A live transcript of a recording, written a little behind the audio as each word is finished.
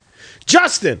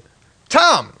Justin,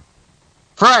 Tom,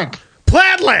 Frank,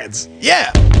 Plaidlands.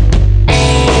 yeah.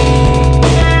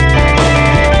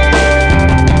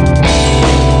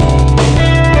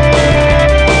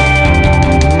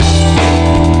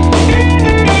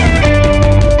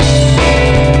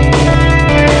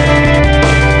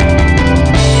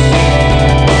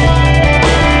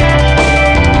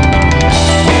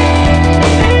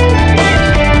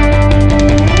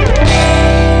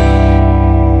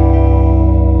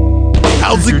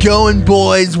 How's it going,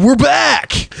 boys? We're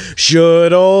back.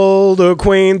 Should old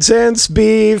acquaintance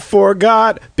be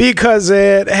forgot because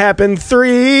it happened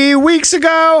 3 weeks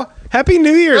ago? Happy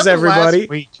New Year's, everybody. Last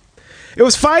week. It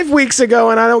was 5 weeks ago,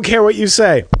 and I don't care what you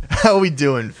say. How we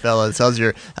doing, fellas?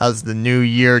 How's the new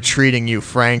year treating you,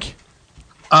 Frank?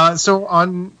 So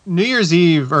on New Year's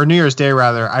Eve, or New Year's Day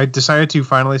rather, I decided to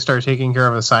finally start taking care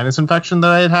of a sinus infection that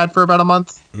I had had for about a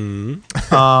month.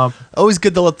 Always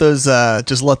good to let those go.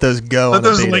 Let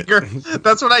those linger.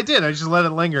 That's what I did. I just let it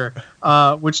linger,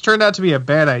 which turned out to be a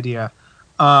bad idea.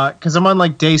 Because I'm on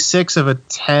like day 6 of a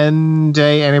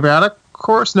 10-day antibiotic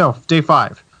course. No, day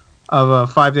 5 of a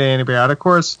 5-day antibiotic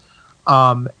course.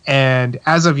 And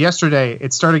as of yesterday,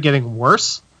 it started getting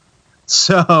worse.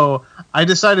 So I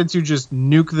decided to just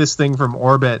nuke this thing from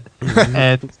orbit,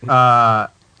 and I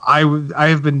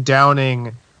have been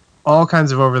downing all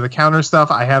kinds of over-the-counter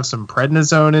stuff. I have some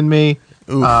prednisone in me.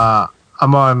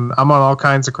 I'm on all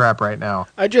kinds of crap right now.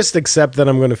 I just accept that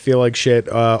I'm going to feel like shit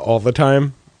all the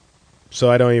time, so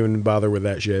I don't even bother with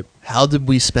that shit. How did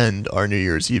we spend our New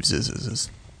Year's Eve?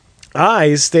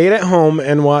 I stayed at home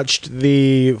and watched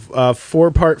the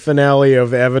 4-part finale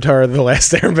of Avatar: The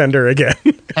Last Airbender again.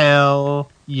 Hell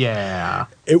yeah.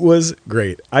 It was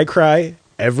great. I cry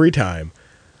every time.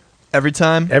 Every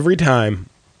time? Every time.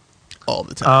 All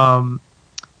the time.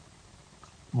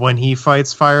 When he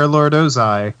fights Fire Lord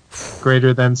Ozai,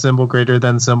 greater than symbol, greater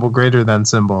than symbol, greater than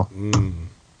symbol.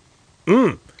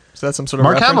 So that's some sort of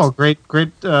Mark reference?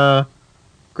 Hamill,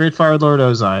 great Fire Lord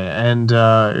Ozai. And,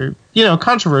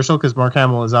 controversial because Mark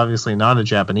Hamill is obviously not a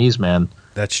Japanese man.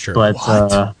 That's true. But,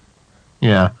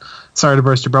 yeah. Sorry to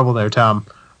burst your bubble there, Tom.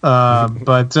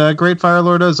 But great Fire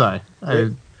Lord Ozai.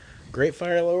 Great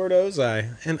Fire Lord Ozai.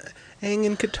 And Aang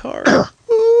and Katara.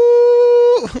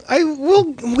 Ooh,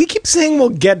 we keep saying we'll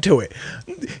get to it.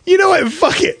 You know what?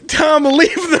 Fuck it. Tom,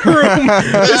 leave the room.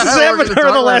 This is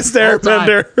Avatar: The Last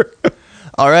Airbender.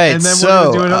 All right, and then we're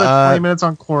going to do another 20 minutes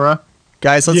on Korra.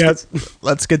 Guys,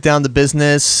 let's get down to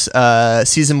business.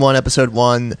 Season 1, Episode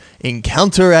 1,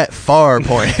 Encounter at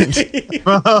Farpoint.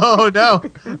 Oh, no.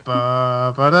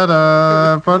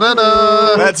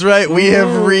 That's right. We have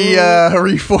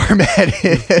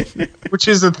reformatted. Which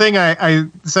is the thing I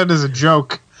said as a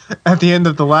joke at the end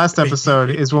of the last episode,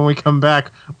 is when we come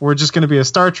back, we're just going to be a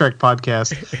Star Trek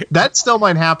podcast. That still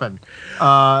might happen.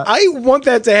 I want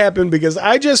that to happen because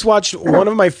I just watched one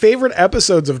of my favorite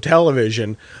episodes of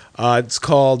television. It's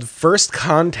called First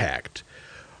Contact.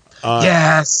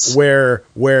 Yes. Where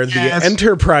the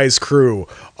Enterprise crew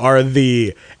are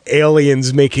the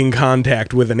aliens making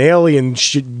contact with an alien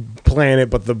planet,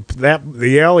 but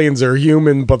the aliens are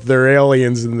human, but they're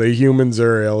aliens, and the humans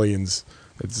are aliens.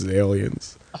 It's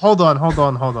aliens. Hold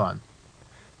on.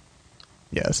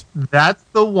 Yes. That's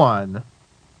the one.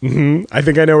 Mm-hmm. I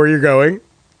think I know where you're going.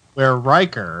 Where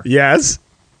Riker Yes.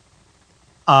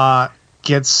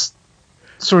 Gets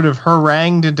sort of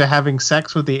harangued into having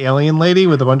sex with the alien lady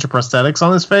with a bunch of prosthetics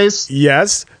on his face.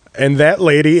 Yes. And that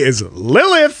lady is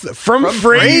Lilith from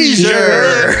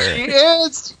Frasier. She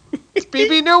is. It's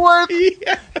BB Newworth.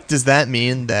 Yeah. Does that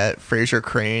mean that Frasier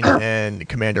Crane and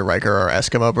Commander Riker are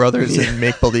Eskimo brothers in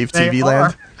make-believe TV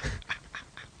land?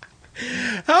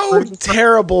 How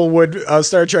terrible would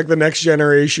Star Trek The Next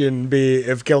Generation be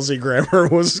if Kelsey Grammer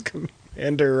was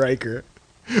Commander Riker?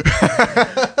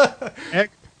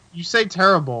 You say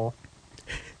terrible.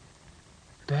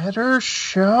 Better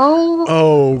show?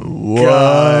 Oh,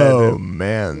 Whoa, God.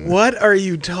 man. What are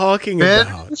you talking Better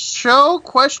about? show?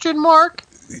 Question mark?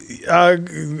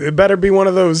 It better be one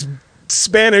of those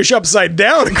Spanish upside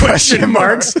down question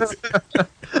marks.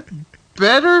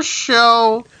 Better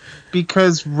show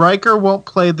because Riker won't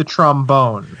play the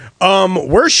trombone.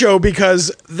 Worse show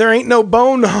because there ain't no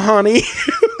bone, honey.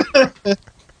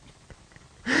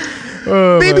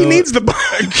 Baby needs the bone.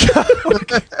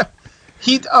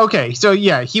 He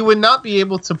would not be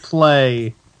able to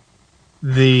play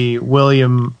the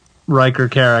William Riker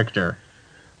character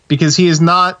because he is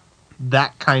not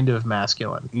that kind of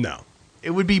masculine. No.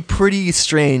 It would be pretty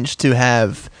strange to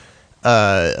have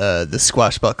the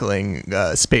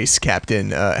squashbuckling space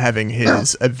captain having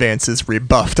his advances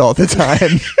rebuffed all the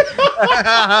time.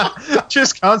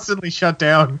 Just constantly shut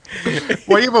down.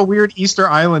 Why do you have a weird Easter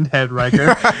Island head,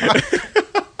 Riker?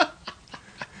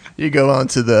 You go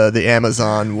onto the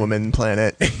Amazon woman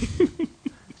planet.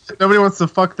 Nobody wants to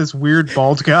fuck this weird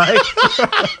bald guy.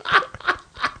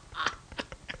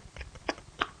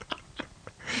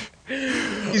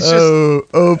 He's just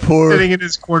poor sitting in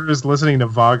his quarters listening to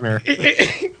Wagner.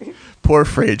 poor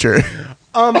Frasier.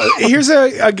 Here's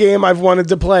a game I've wanted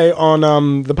to play on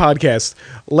the podcast.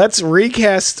 Let's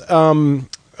recast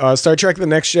Star Trek: The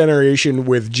Next Generation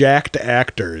with jacked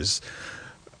actors.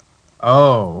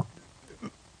 Oh.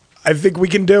 I think we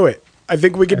can do it.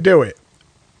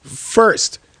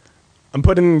 First, I'm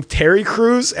putting Terry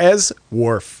Crews as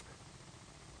Worf.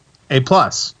 A+.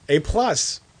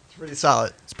 It's pretty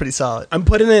solid. I'm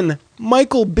putting in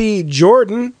Michael B.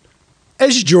 Jordan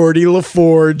as Geordie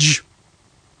LaForge.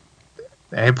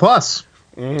 A+.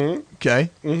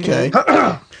 Okay.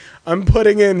 I'm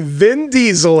putting in Vin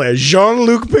Diesel as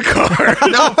Jean-Luc Picard.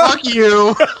 No, fuck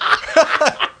you.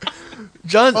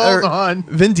 Hold on.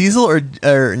 Vin Diesel or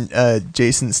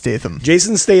Jason Statham?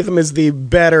 Jason Statham is the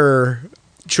better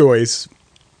choice.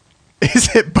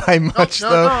 Is it by much,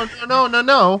 though?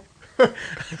 No.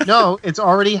 No, it's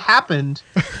already happened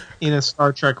in a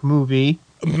Star Trek movie.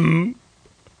 Mm-hmm.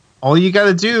 All you got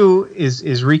to do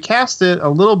is recast it a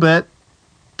little bit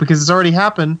because it's already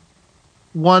happened.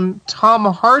 One Tom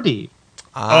Hardy.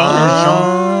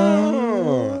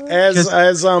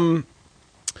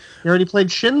 He already played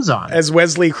Shinzon As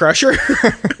Wesley Crusher.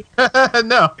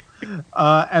 no,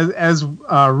 as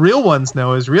real ones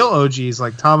know, as real OGs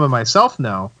like Tom and myself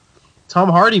know. Tom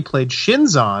Hardy played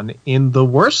Shinzon in the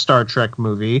worst Star Trek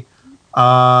movie,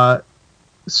 Star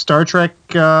Trek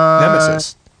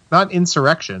Nemesis. Not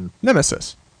Insurrection.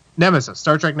 Nemesis.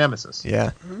 Star Trek Nemesis.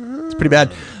 Yeah, it's pretty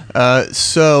bad.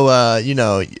 So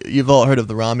you've all heard of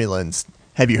the Romulans.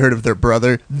 Have you heard of their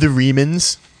brother, the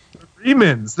Remans?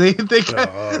 Remans. They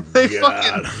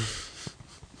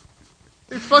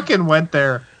fucking went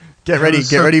there. Get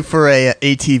ready for a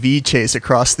ATV chase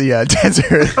across the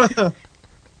desert.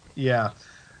 Yeah.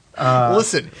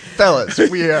 Listen, fellas,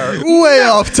 we are way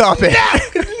off topic.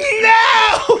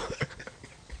 No!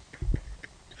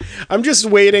 I'm just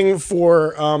waiting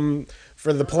for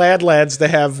the Plaid Lads to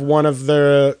have one of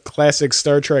the classic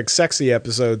Star Trek sexy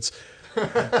episodes.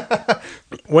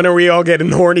 When are we all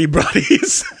getting horny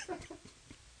buddies?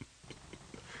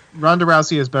 Ronda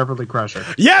Rousey as Beverly Crusher.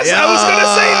 Yes, yeah. I was going to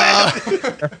say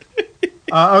that.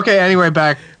 Okay, anyway,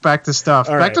 back to stuff.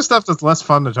 All back right. to stuff that's less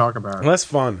fun to talk about. Less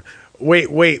fun.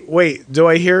 Wait. Do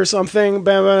I hear something?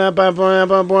 I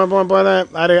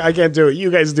can't do it. You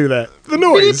guys do that. The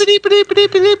noise.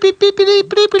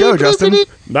 Go, Justin.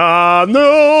 The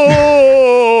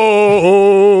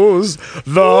news.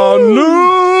 The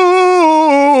news.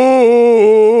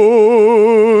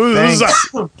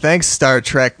 Thanks, Star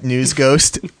Trek news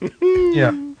ghost.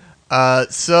 Yeah.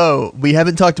 So we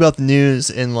haven't talked about the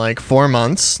news in like 4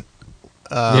 months.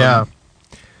 Yeah.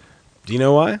 Do you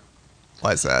know why?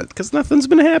 Why is that? Because nothing's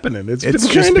been happening. It's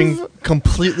just been been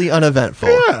completely uneventful.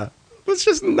 Yeah. Let's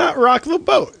just not rock the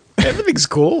boat. Everything's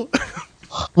cool.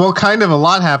 Well, kind of a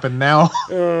lot happened now.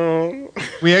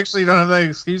 We actually don't have that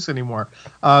excuse anymore.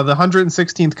 The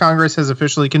 116th Congress has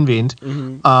officially convened.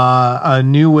 Mm-hmm. A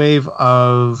new wave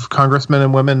of congressmen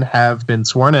and women have been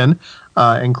sworn in,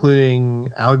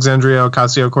 including Alexandria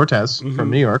Ocasio-Cortez from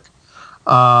New York.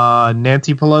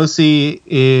 Nancy Pelosi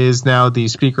is now the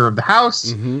Speaker of the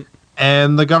House. Mm-hmm.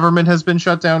 And the government has been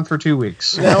shut down for 2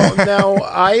 weeks. Now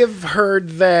I have heard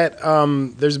that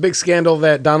there's a big scandal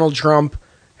that Donald Trump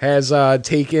has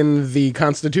taken the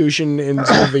Constitution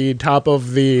into the top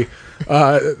of the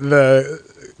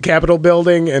Capitol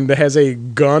building and has a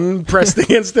gun pressed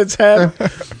against its head,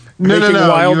 making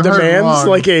wild demands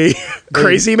like a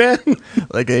crazy man,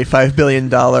 like a $5 billion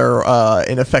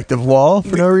ineffective wall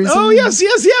for no reason. Oh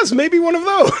yes, maybe one of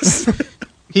those.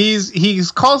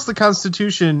 He's calls the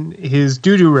Constitution his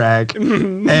doo-doo rag,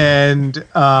 and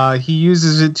he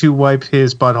uses it to wipe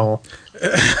his butthole.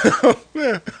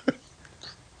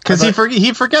 Because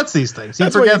he forgets these things.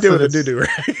 That's forgets what you do with a doo-doo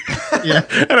rag. Yeah,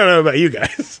 I don't know about you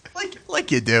guys.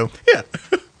 Like you do. Yeah,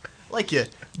 like you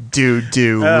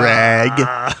doo-doo rag.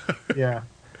 Yeah.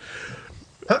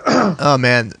 Oh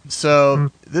man!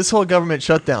 So this whole government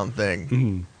shutdown thing.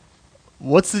 Mm-hmm.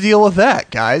 What's the deal with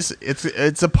that, guys?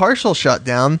 It's a partial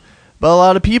shutdown, but a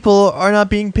lot of people are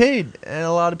not being paid, and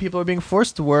a lot of people are being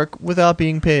forced to work without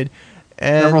being paid.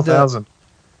 And, several thousand.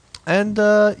 And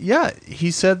he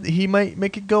said he might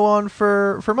make it go on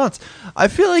for months. I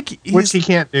feel like which he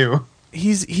can't do.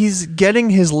 he's getting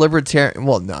his libertarian,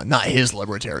 well, no, not his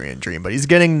libertarian dream, but he's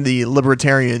getting the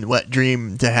libertarian wet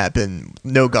dream to happen,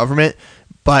 no government,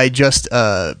 by just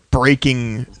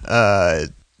breaking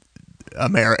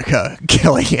America,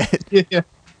 killing it. Yeah.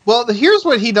 Well, here's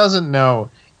what he doesn't know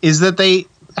is that they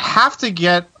have to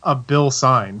get a bill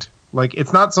signed. Like,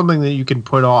 it's not something that you can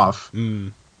put off.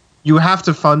 You have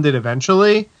to fund it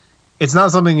eventually. It's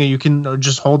not something that you can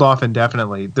just hold off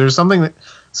indefinitely. There's something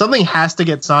has to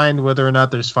get signed whether or not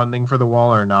there's funding for the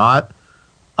wall or not.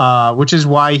 Which is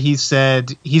why he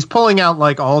said he's pulling out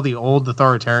like all the old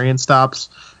authoritarian stops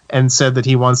and said that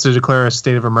he wants to declare a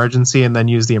state of emergency and then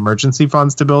use the emergency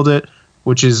funds to build it,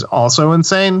 which is also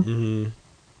insane.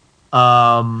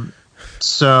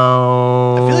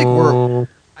 So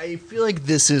I feel like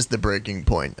this is the breaking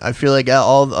point. I feel like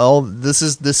all this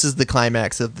is the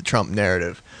climax of the Trump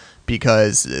narrative,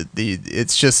 because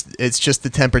it's just the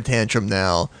temper tantrum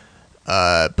now.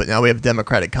 But now we have a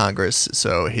Democratic Congress,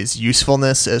 so his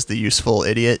usefulness as the useful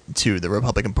idiot to the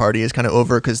Republican Party is kind of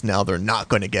over, because now they're not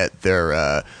going to get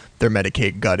their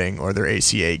Medicaid gutting or their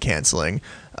ACA canceling.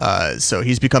 So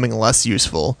he's becoming less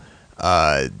useful.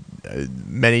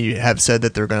 Many have said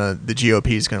that the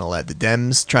GOP is going to let the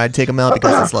Dems try to take him out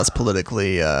because it's less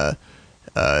politically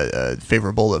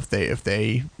favorable if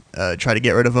they try to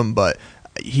get rid of him. But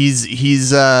he's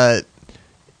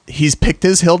picked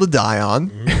his hill to die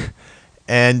on,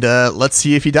 and let's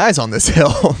see if he dies on this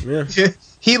hill.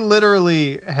 He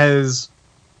literally has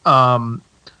a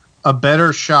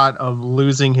better shot of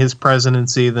losing his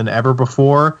presidency than ever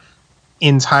before,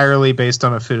 entirely based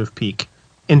on a fit of pique.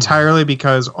 Entirely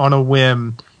because on a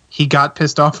whim he got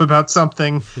pissed off about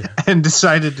something and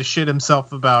decided to shit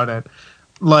himself about it.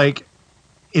 Like,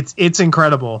 it's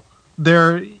incredible.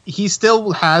 He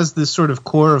still has this sort of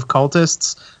core of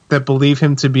cultists that believe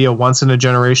him to be a once in a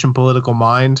generation political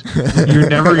mind. You're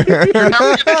never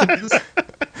gonna convince,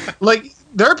 like,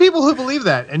 there are people who believe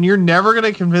that, and you're never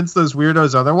gonna convince those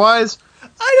weirdos otherwise.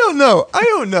 I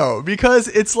don't know, because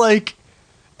it's like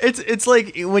It's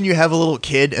like when you have a little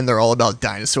kid and they're all about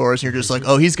dinosaurs and you're just like,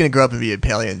 oh, he's going to grow up and be a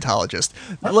paleontologist.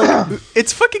 Like,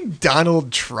 it's fucking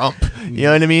Donald Trump. You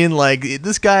know what I mean? Like,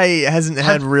 this guy hasn't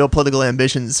had real political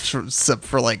ambitions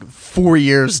for like 4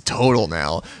 years total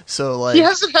now. So, like, he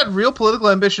hasn't had real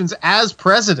political ambitions as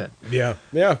president. Yeah.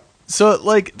 So,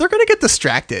 like, they're going to get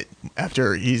distracted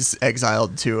after he's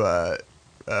exiled to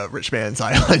Rich Man's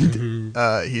Island.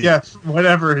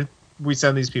 Whatever we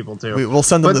send these people to. We'll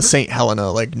send them to St.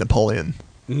 Helena, like Napoleon.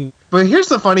 But here's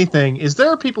the funny thing, is there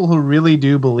are people who really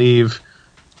do believe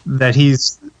that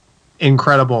he's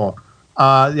incredible.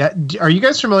 Are you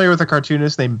guys familiar with a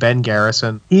cartoonist named Ben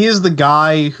Garrison? He is the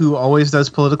guy who always does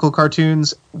political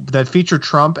cartoons that feature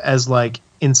Trump as, like,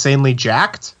 insanely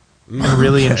jacked and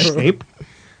really in shape.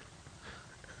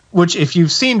 Which, if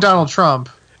you've seen Donald Trump,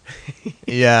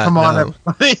 come on,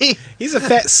 everybody. He's a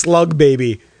fat slug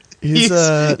baby.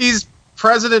 He's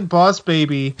President Boss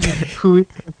Baby, who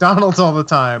McDonald's all the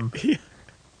time.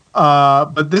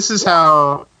 But this is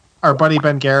how our buddy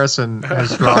Ben Garrison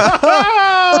has drawn.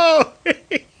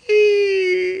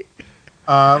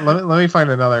 Let me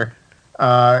find another,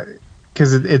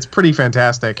 because it's pretty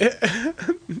fantastic. Here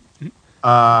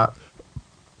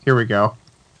we go.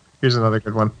 Here's another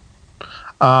good one.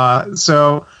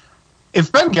 So,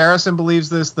 if Ben Garrison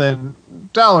believes this, then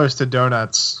dollars to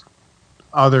donuts.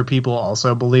 Other people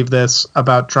also believe this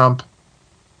about Trump.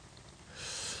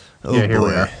 Oh, yeah, here boy.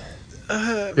 We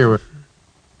are.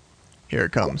 Here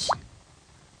it comes.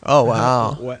 Oh,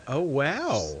 wow. Oh,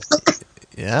 wow.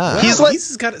 Yeah. Wow,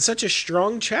 he's got such a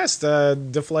strong chest,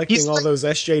 deflecting all those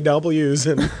SJWs.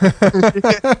 And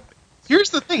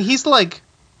here's the thing. He's, like,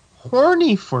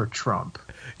 horny for Trump.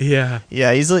 Yeah.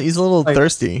 Yeah, he's a little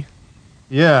thirsty.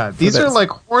 Yeah, these are like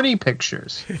horny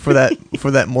pictures for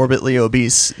that morbidly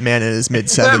obese man in his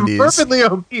mid-70s. Morbidly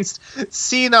obese,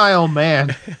 senile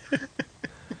man.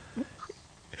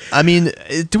 I mean,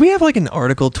 do we have like an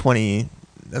Article 20?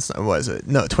 That's not, what is it?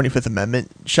 No, 25th Amendment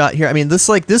shot here. I mean, this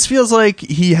feels like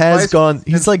he has gone.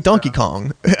 He's like Donkey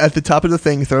Kong at the top of the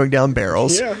thing, throwing down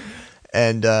barrels. Yeah.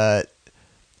 And I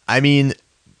mean,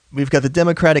 we've got the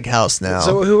Democratic House now.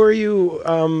 So who are you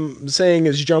saying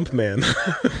is Jumpman?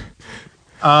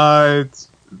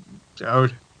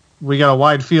 We got a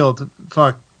wide field.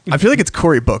 Fuck. I feel like it's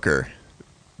Cory Booker.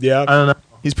 Yeah. I don't know.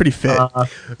 He's pretty fit.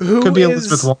 Could be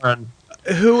Elizabeth Warren.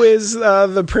 Who is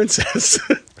the princess?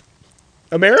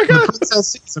 America? The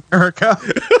princess is America.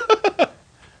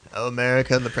 Oh,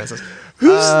 America and the princess.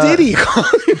 Who's Diddy?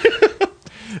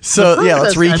 So yeah,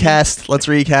 let's recast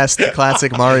the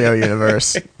classic Mario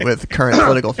universe with current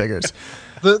political figures.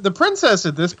 The princess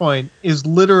at this point is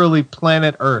literally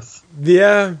planet Earth.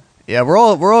 Yeah. Yeah, we're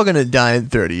all gonna die in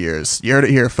 30 years. You heard it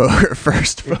here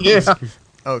first. Folks. Yeah.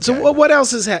 Okay. So what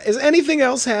else is anything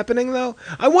else happening though?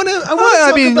 I want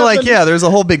to. There's a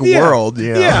whole big world.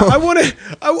 You know? Yeah, I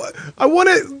want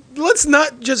to. Let's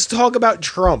not just talk about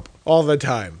Trump all the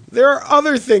time. There are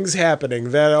other things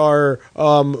happening that are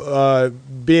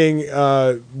being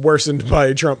worsened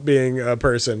by Trump being a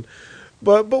person.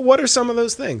 But what are some of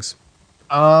those things?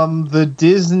 The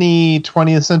Disney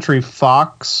 20th Century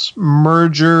Fox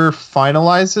merger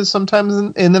finalizes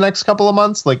sometimes in the next couple of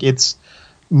months. Like it's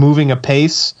moving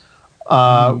apace,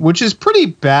 which is pretty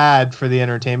bad for the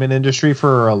entertainment industry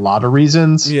for a lot of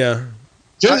reasons. Yeah.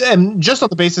 Just on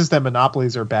the basis that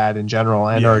monopolies are bad in general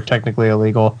and are technically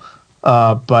illegal.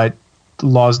 But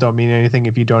laws don't mean anything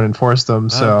if you don't enforce them.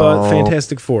 So, but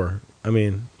Fantastic Four.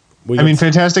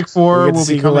 Fantastic Four will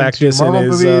be coming to Marvel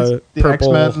movies, the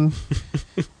X-Men.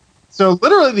 So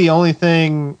literally the only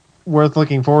thing worth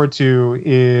looking forward to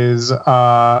is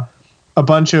a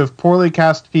bunch of poorly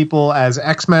cast people as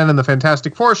X-Men and the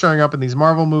Fantastic Four showing up in these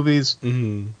Marvel movies.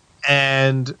 Mm-hmm.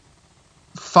 And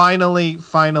finally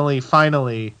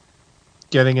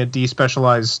getting a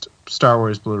despecialized Star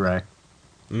Wars Blu-ray.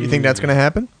 You think that's going to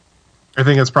happen? I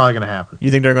think it's probably going to happen.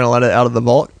 You think they're going to let it out of the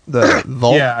vault?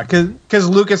 Yeah, because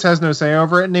Lucas has no say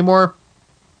over it anymore.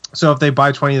 So if they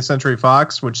buy 20th Century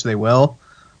Fox, which they will,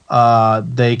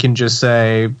 they can just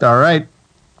say, all right,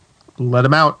 let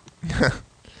him out.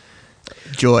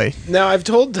 Joy. Now, I've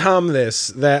told Tom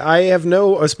that I have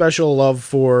no special love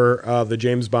for the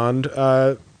James Bond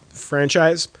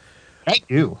franchise. I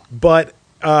do. But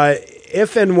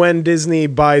if and when Disney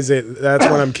buys it, that's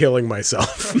when I'm killing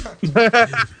myself.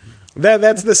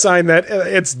 That's the sign that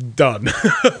it's done.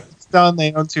 It's done.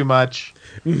 They own too much.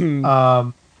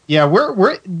 Mm-hmm.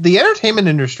 We're the entertainment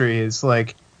industry is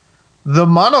like the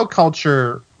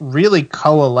monoculture really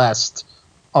coalesced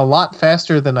a lot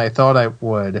faster than I thought I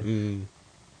would,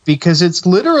 because it's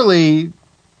literally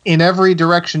in every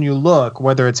direction you look,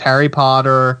 whether it's Harry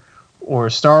Potter or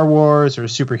Star Wars or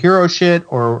superhero shit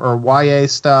or YA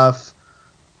stuff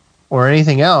or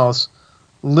anything else.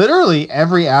 Literally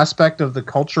every aspect of the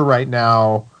culture right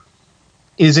now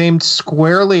is aimed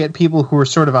squarely at people who are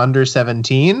sort of under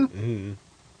 17.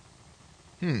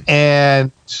 Mm-hmm.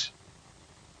 And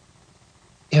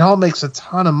it all makes a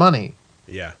ton of money.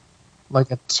 Yeah. Like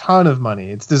a ton of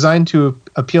money. It's designed to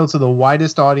appeal to the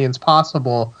widest audience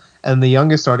possible and the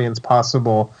youngest audience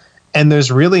possible. And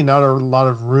there's really not a lot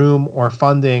of room or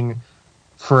funding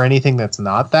for anything that's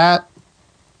not that.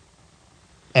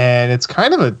 And it's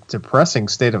kind of a depressing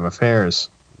state of affairs.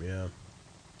 Yeah.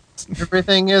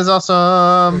 Everything is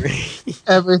awesome.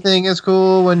 Everything is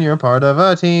cool when you're part of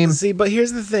a team. See, but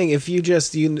here's the thing. If you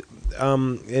in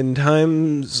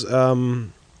times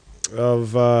of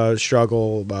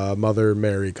struggle, Mother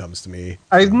Mary comes to me.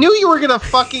 I knew you were going to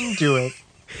fucking do it.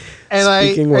 And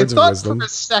I thought for a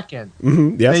second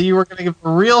that you were going to give a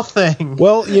real thing.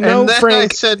 Well, and then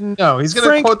Frank, I said no. He's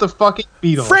going to quote the fucking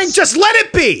Beatles. Frank, just let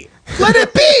it be. Let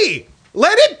it be.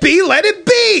 Let it be. Let it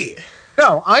be.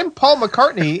 No, I'm Paul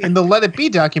McCartney in the Let It Be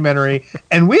documentary,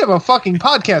 and we have a fucking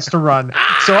podcast to run.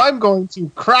 So I'm going to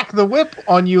crack the whip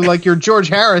on you like you're George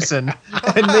Harrison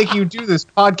and make you do this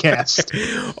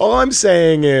podcast. All I'm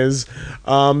saying is,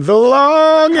 the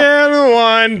long and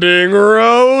winding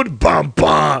road. Bum,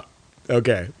 bum.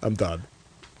 Okay, I'm done.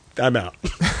 I'm out.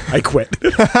 I quit.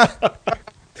 Bye.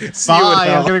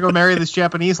 I'm going to go marry this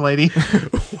Japanese lady.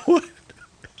 What?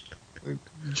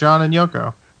 John and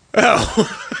Yoko.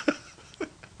 Oh.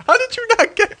 How did you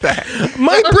not get that?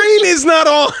 My brain is not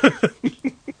on.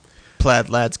 Plaid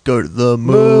lads go to the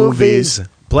movies.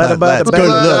 Plaid lads go to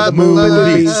the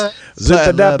movies.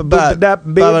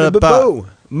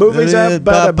 Movies.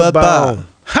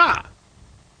 Ha!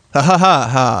 Ha ha ha ha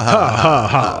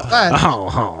ha ha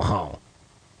ha.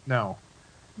 No.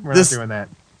 We're not doing that.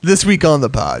 This week on the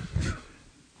pod.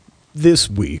 This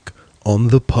week on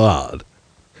the pod.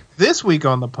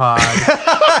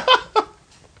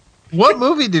 What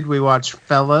movie did we watch,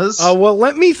 fellas? Well,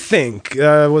 let me think.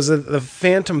 Was it the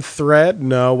Phantom Thread?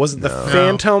 No. Was it the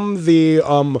Phantom, the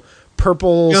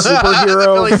purple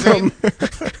superhero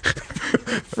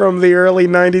from the early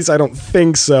 90s? I don't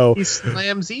think so. He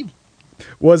slams Eve.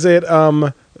 Was it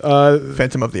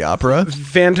Phantom of the Opera?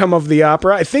 Phantom of the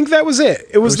Opera. I think that was it.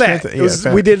 It was that.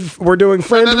 We're doing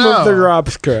Phantom of the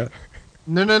Opera.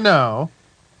 No.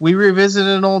 We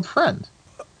revisited an old friend.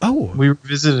 Oh. We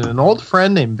visited an old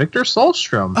friend named Victor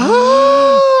Solstrom.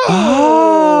 Oh.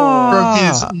 From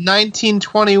his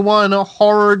 1921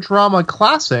 horror drama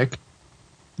classic,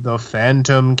 The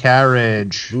Phantom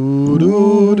Carriage. Do,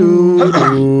 do,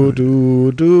 do,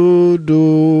 do, do,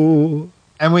 do.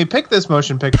 And we picked this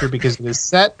motion picture because it is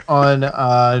set on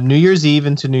New Year's Eve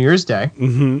into New Year's Day.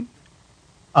 Mm-hmm.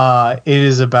 It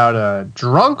is about a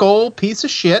drunk old piece of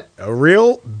shit. A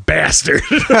real bastard.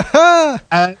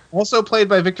 Also played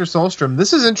by Victor Solstrom.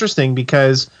 This is interesting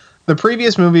because the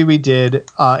previous movie we did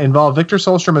involved Victor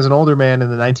Solstrom as an older man in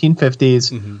the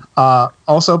 1950s,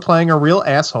 also playing a real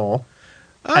asshole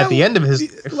at the end of his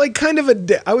life. Like kind of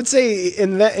I would say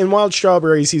in Wild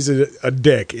Strawberries he's a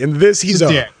dick. In this he's a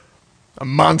dick. A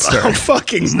monster. A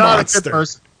fucking He's monster. not a good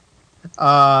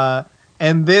person.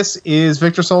 And this is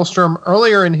Victor Solstrom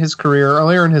earlier in his career,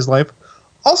 earlier in his life,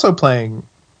 also playing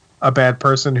a bad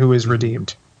person who is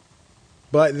redeemed.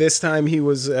 But this time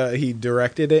he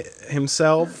directed it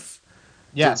himself.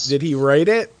 Yes. Did he write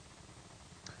it?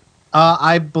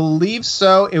 I believe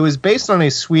so. It was based on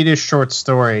a Swedish short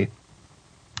story.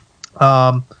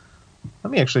 Let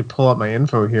me actually pull up my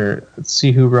info here. Let's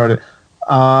see who wrote it.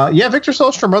 Yeah, Victor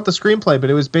Solstrom wrote the screenplay, but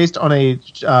it was based on a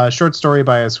short story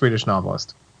by a Swedish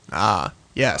novelist. Ah,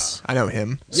 yes. I know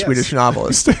him. Yes. Swedish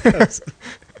novelist.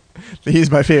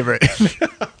 He's my favorite.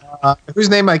 Whose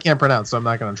name I can't pronounce, so I'm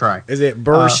not going to try. Is it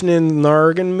Bersnin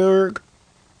Nargenmurg?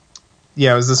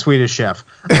 Yeah, it was the Swedish chef.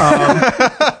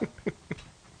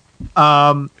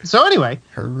 So anyway,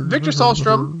 Victor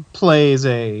Solstrom plays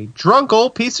a drunk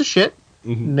old piece of shit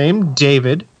named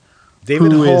David who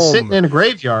Holm. is sitting in a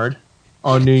graveyard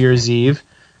on New Year's Eve,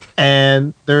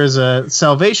 and there is a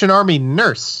Salvation Army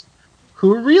nurse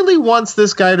who really wants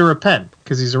this guy to repent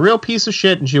because he's a real piece of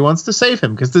shit, and she wants to save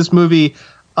him because this movie,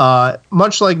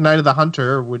 much like Night of the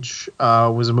Hunter, which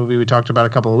was a movie we talked about a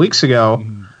couple of weeks ago,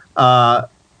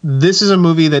 this is a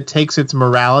movie that takes its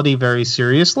morality very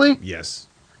seriously. Yes.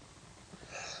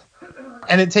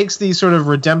 And it takes the sort of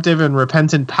redemptive and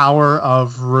repentant power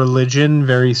of religion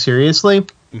very seriously.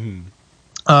 Mm-hmm.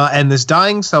 And this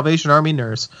dying Salvation Army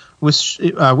nurse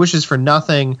wishes for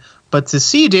nothing but to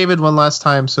see David one last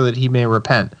time so that he may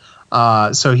repent.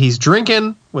 So he's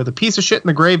drinking with a piece of shit in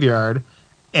the graveyard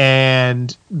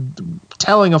and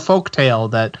telling a folktale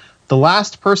that the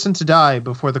last person to die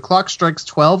before the clock strikes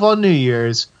 12 on New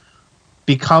Year's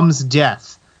becomes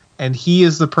death. And he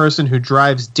is the person who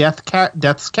drives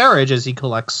Death's carriage as he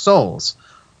collects souls.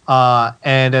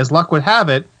 And as luck would have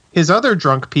it, his other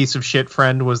drunk piece of shit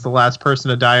friend was the last person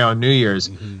to die on New Year's.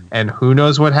 Mm-hmm. And who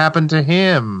knows what happened to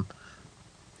him?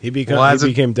 He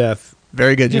became death.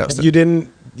 Very good, Justin. You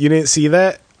didn't see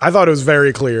that? I thought it was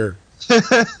very clear.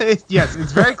 Yes,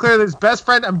 it's very clear that his best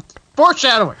friend... I'm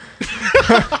foreshadowing.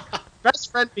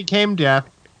 Best friend became death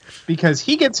because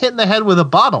he gets hit in the head with a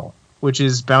bottle, which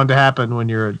is bound to happen when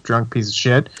you're a drunk piece of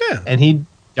shit. Yeah. And he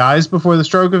dies before the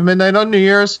stroke of midnight on New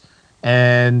Year's.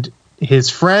 And his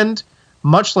friend,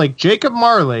 much like Jacob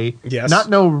Marley, not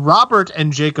no Robert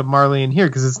and Jacob Marley in here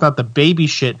because it's not the baby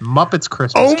shit Muppets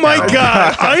Christmas. Oh my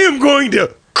God! I am going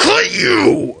to cut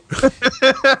you.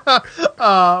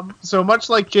 So much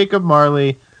like Jacob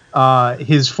Marley,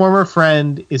 his former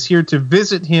friend is here to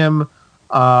visit him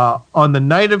on the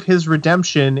night of his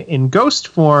redemption in ghost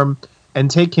form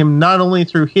and take him not only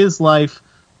through his life,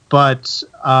 but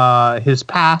his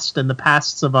past and the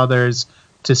pasts of others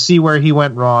to see where he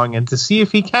went wrong and to see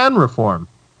if he can reform.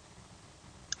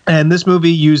 And this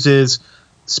movie uses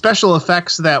special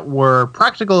effects that were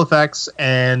practical effects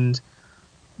and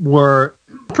were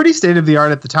pretty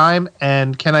state-of-the-art at the time,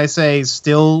 and can I say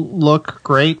still look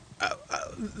great?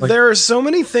 There are so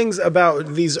many things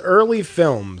about these early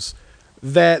films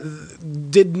that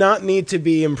did not need to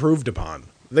be improved upon.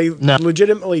 They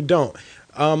legitimately don't.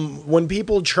 When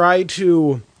people try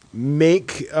to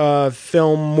make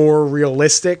film more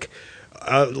realistic,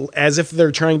 as if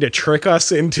they're trying to trick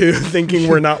us into thinking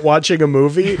we're not watching a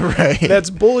movie, right? That's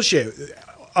bullshit.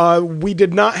 We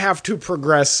did not have to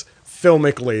progress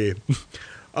filmically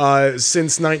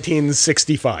since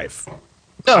 1965.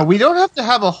 No, we don't have to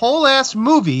have a whole ass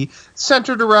movie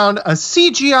centered around a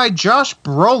CGI Josh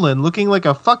Brolin looking like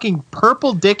a fucking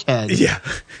purple dickhead. Yeah.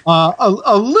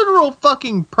 A literal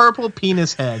fucking purple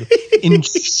penis head in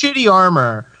shitty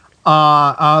armor,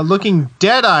 looking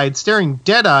dead-eyed, staring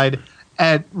dead-eyed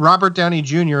at Robert Downey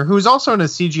Jr., who's also in a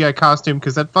CGI costume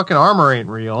because that fucking armor ain't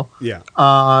real. Yeah.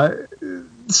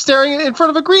 Staring in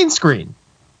front of a green screen.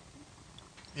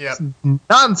 Yeah.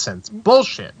 Nonsense.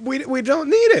 Bullshit. We don't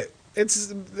need it.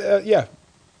 It's, yeah.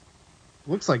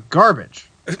 Looks like garbage.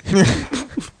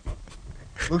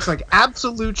 Looks like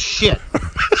absolute shit.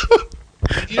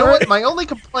 You know what? My only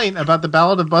complaint about the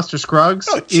Ballad of Buster Scruggs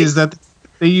is that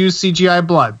they use CGI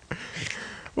blood.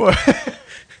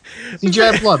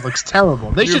 CGI blood looks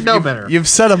terrible. They should know better. You've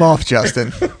set him off,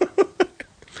 Justin.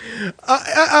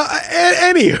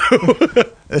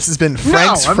 Anywho, this has been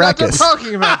Frank's I'm Fracas. not done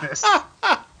talking about this.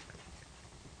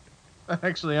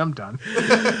 Actually, I'm done.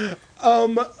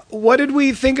 what did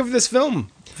we think of this film,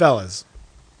 fellas?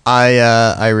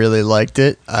 I really liked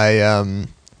it.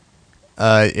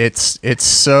 It's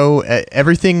so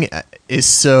everything is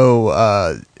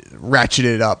so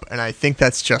ratcheted up, and I think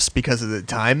that's just because of the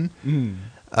time.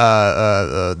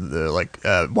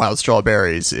 Wild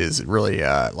Strawberries is really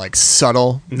like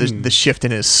subtle. The shift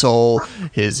in his soul,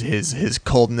 his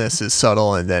coldness is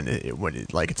subtle, and then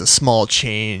it's a small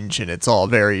change, and it's all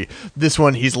very. This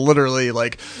one, he's literally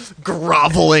like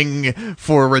groveling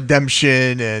for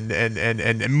redemption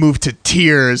and moved to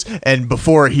tears, and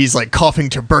before he's like coughing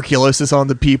tuberculosis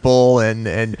onto people,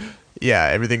 and yeah,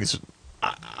 everything's.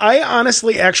 I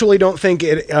honestly actually don't think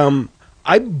it.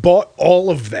 I bought all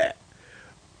of that.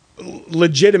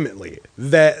 Legitimately,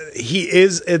 that he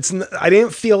is. I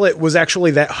didn't feel it was actually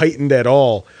that heightened at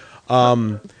all.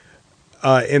 In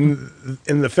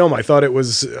the film, I thought it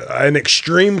was an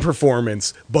extreme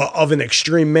performance, but of an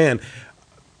extreme man.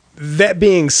 That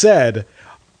being said,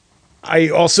 I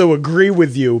also agree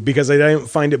with you because I didn't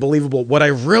find it believable. What I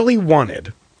really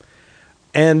wanted,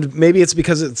 and maybe it's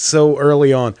because it's so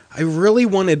early on, I really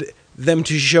wanted them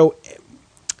to show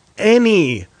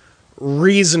any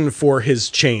reason for his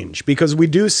change, because we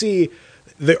do see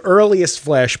the earliest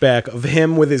flashback of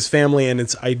him with his family, and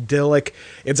it's idyllic.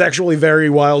 It's actually very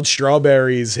Wild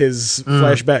Strawberries, his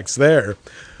flashbacks there.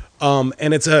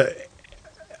 And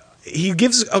he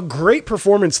gives a great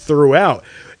performance throughout.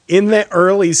 In that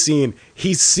early scene,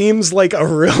 he seems like a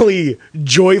really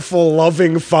joyful,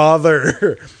 loving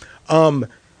father. And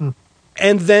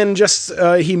then just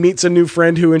he meets a new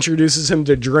friend who introduces him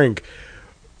to drink.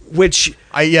 Which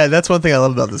that's one thing I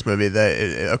love about this movie.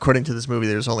 That according to this movie,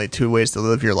 there's only two ways to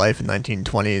live your life in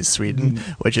 1920s Sweden,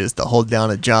 which is to hold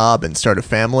down a job and start a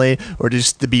family, or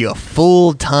just to be a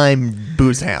full-time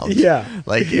booze hound. Yeah.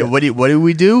 What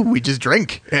do? We just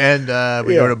drink, and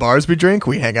we go to bars. We drink.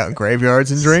 We hang out in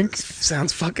graveyards and drink.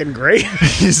 Sounds fucking great. You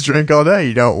just drink all day.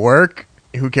 You don't work.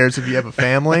 Who cares if you have a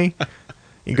family?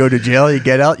 You go to jail. You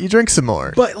get out. You drink some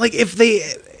more. But if they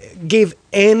gave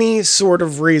any sort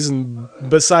of reason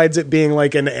besides it being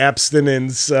like an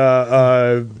abstinence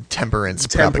temperance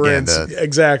propaganda,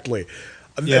 exactly,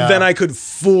 then I could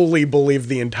fully believe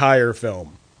the entire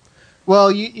film.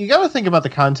 Well, you got to think about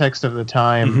the context of the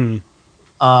time.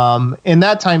 In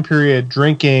that time period,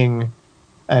 drinking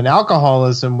and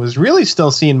alcoholism was really still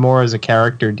seen more as a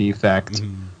character defect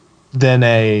than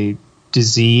a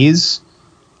disease.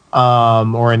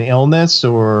 Or an illness,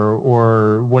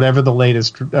 or whatever the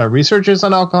latest research is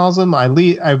on alcoholism. I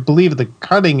believe the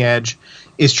cutting edge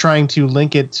is trying to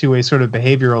link it to a sort of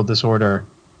behavioral disorder,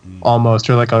 almost,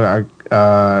 or like a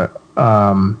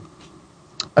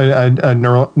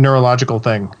neurological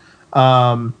thing.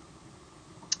 But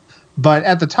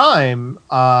at the time,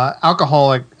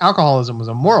 alcoholism was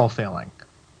a moral failing,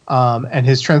 and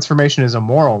his transformation is a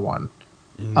moral one.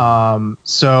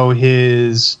 So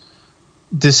his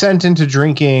descent into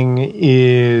drinking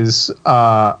is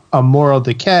a moral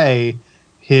decay.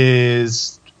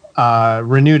 His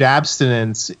renewed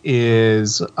abstinence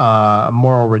is a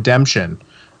moral redemption.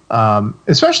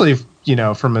 Especially,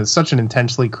 from such an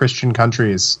intensely Christian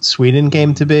country as Sweden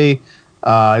came to be.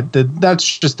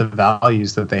 That's just the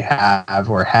values that they have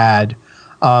or had.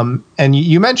 And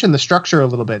you mentioned the structure a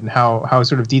little bit and how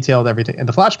sort of detailed everything and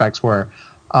the flashbacks were.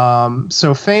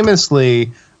 So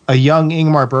famously, a young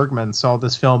Ingmar Bergman saw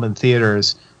this film in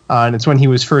theaters, and it's when he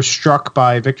was first struck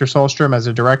by Victor Sahlström as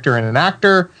a director and an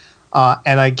actor.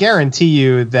 And I guarantee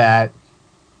you that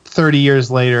 30 years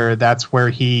later, that's why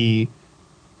he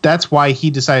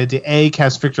decided to A,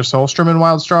 cast Victor Sahlström in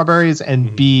Wild Strawberries,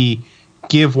 and B,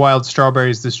 give Wild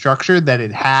Strawberries the structure that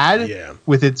it had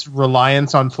with its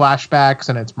reliance on flashbacks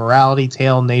and its morality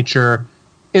tale nature.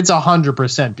 It's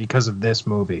 100% because of this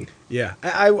movie. Yeah,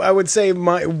 I would say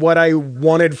what I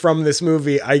wanted from this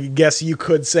movie, I guess you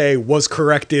could say, was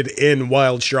corrected in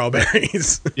Wild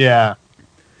Strawberries. Yeah.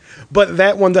 But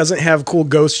that one doesn't have cool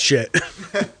ghost shit.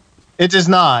 It does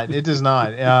not.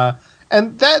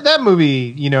 And that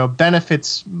movie,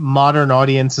 benefits modern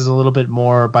audiences a little bit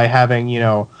more by having,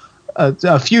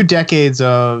 a few decades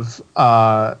of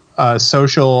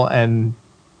social and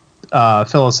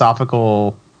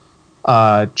philosophical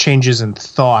changes in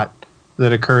thought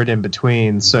that occurred in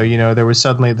between. So, there was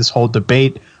suddenly this whole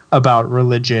debate about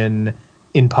religion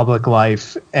in public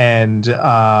life and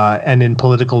in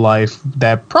political life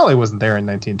that probably wasn't there in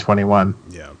 1921.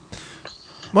 Yeah.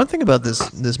 One thing about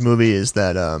this movie is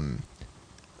that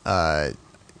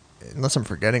unless I'm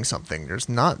forgetting something, there's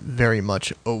not very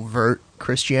much overt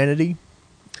Christianity.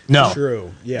 No.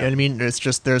 True. Yeah. You know what I mean? There's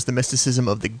the mysticism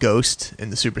of the ghost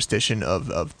and the superstition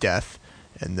of death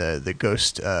and the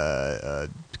ghost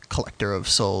collector of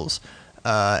souls.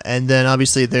 And then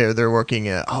obviously they're working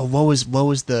at what was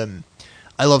the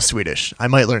I love Swedish. I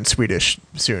might learn Swedish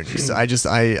soon.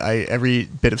 I every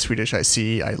bit of Swedish I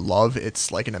see, I love.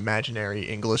 It's like an imaginary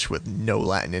English with no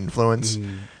Latin influence.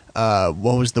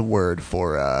 What was the word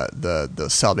for the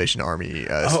Salvation Army?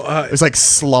 It was like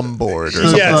slumboard or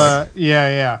something.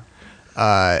 Yeah.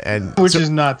 And which is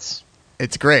nuts.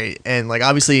 It's great, and like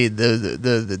obviously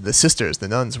the sisters, the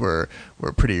nuns were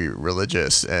pretty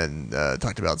religious and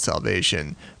talked about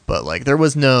salvation, but like there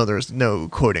was no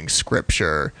quoting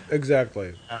scripture.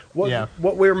 Exactly.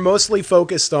 What we're mostly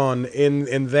focused on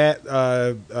in that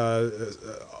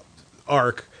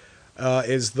arc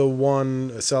is the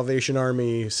one Salvation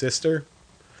Army sister.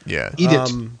 Yeah.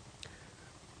 Edith.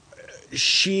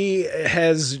 She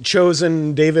has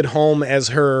chosen David Holm as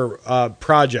her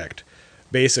project,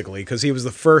 basically, because he was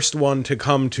the first one to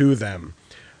come to them.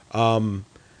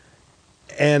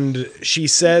 And she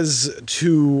says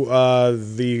to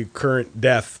the current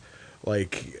death,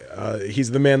 like,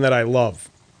 he's the man that I love.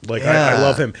 Like, I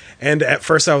love him. And at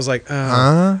first I was like,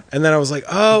 and then I was like,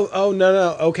 oh,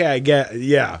 no, okay, I get,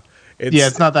 yeah.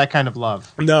 It's not that kind of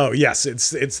love. No, yes,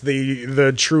 it's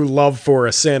the true love for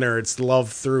a sinner. It's the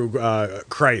love through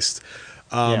Christ.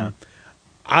 I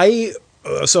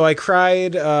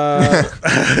cried.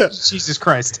 Jesus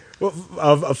Christ!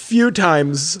 A few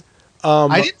times.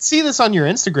 I didn't see this on your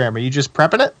Instagram. Are you just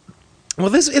prepping it?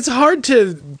 Well, it's hard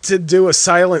to do a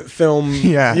silent film.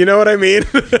 Yeah. You know what I mean?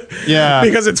 Yeah.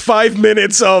 Because it's 5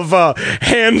 minutes of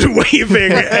hand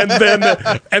waving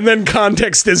and then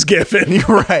context is given.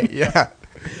 Right. Yeah.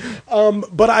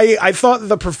 But I thought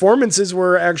the performances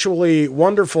were actually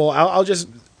wonderful. I'll just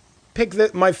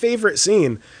pick my favorite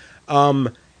scene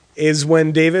is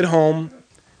when David Holm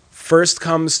first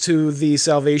comes to the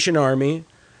Salvation Army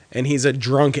and he's a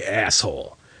drunk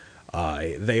asshole.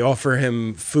 They offer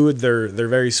him food. They're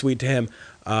very sweet to him.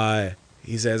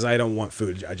 He says, I don't want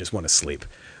food. I just want to sleep.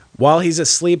 While he's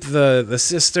asleep, the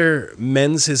sister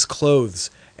mends his clothes,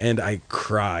 and I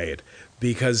cried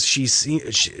because she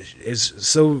is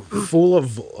so full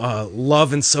of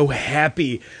love and so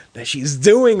happy that she's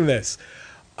doing this.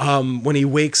 When he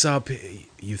wakes up,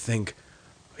 you think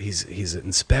he's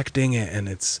inspecting it, and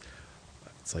it's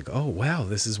like, oh, wow,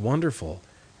 this is wonderful.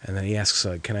 And then he asks,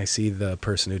 can I see the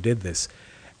person who did this?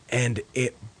 And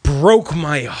it broke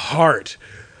my heart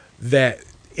that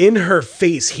in her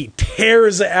face, he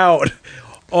tears out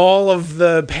all of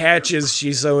the patches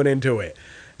she sewed into it.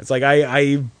 It's like,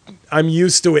 I'm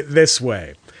used to it this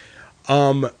way.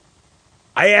 I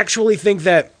actually think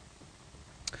that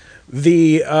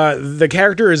the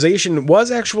characterization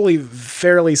was actually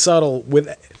fairly subtle.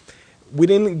 We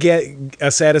didn't get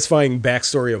a satisfying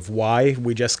backstory of why.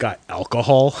 We just got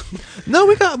alcohol. No,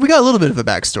 we got a little bit of a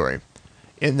backstory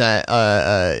in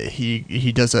that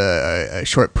he does a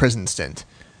short prison stint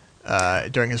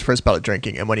during his first bout of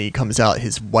drinking, and when he comes out,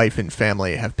 his wife and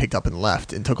family have picked up and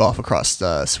left and took off across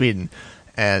Sweden,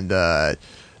 and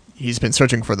he's been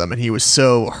searching for them, and he was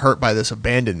so hurt by this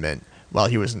abandonment while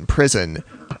he was in prison.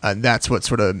 And that's what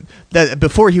sort of that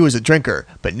before he was a drinker,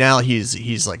 but now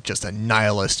he's like just a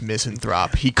nihilist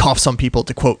misanthrope. He coughs on people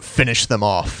to, quote, finish them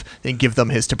off and give them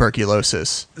his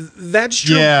tuberculosis. That's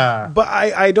true. Yeah. But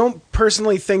I don't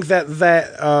personally think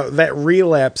that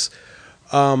relapse.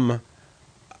 I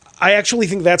actually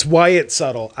think that's why it's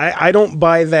subtle. I don't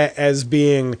buy that as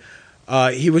being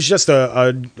he was just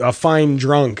a fine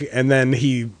drunk and then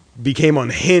he became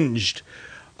unhinged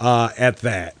at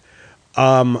that.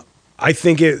 I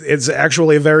think it's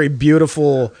actually a very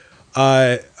beautiful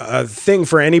thing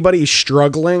for anybody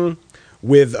struggling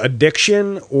with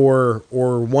addiction or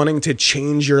wanting to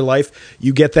change your life.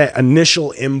 You get that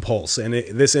initial impulse, and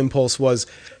this impulse was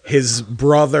his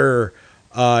brother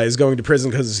is going to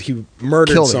prison because he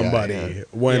murdered somebody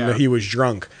when he was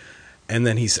drunk, and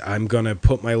then I'm gonna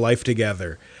put my life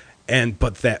together,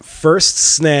 but that first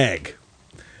snag,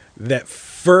 that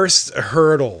first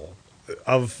hurdle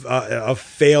of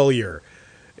failure,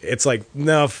 it's like,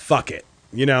 no, fuck it,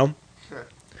 you know?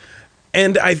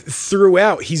 And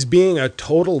throughout, he's being a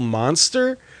total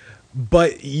monster,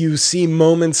 but you see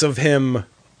moments of him,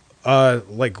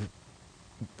 like,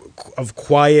 of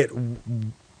quiet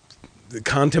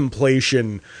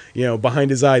contemplation, you know,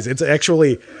 behind his eyes. It's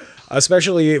actually,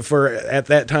 especially for, at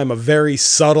that time, a very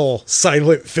subtle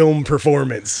silent film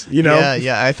performance, you know?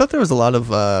 Yeah, I thought there was a lot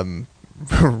of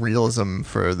realism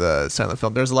for the silent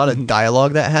film. There's a lot of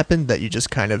dialogue that happened that you just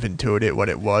kind of intuited what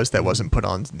it was that wasn't put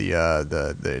on the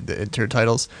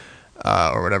intertitles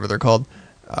or whatever they're called.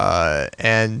 Victor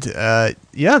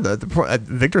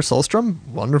Solstrom,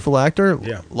 wonderful actor.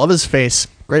 Yeah. Love his face.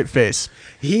 Great face.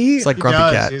 He's like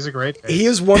Grumpy Cat. He's a great face. He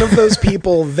is one of those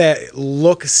people that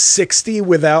look 60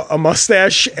 without a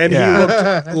mustache, and he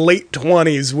looked late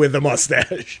 20s with a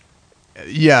mustache.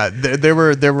 Yeah, there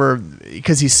were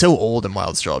because he's so old in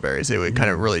Wild Strawberries, it would kind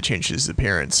of really change his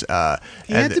appearance.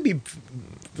 He had to be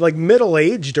like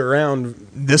middle-aged around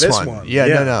this one. Yeah,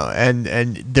 no.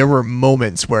 And there were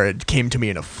moments where it came to me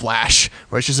in a flash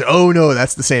where it's just, oh no,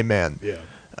 that's the same man. Yeah.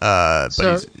 But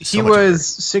so he's he was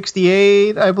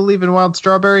 68, I believe, in Wild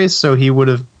Strawberries, so he would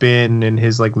have been in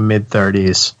his like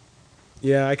mid-30s.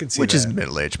 Yeah, I could see which that. is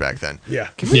middle-aged back then. Yeah.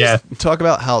 Can we just talk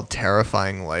about how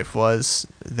terrifying life was?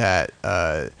 That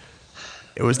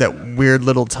it was that weird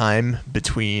little time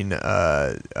between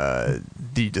the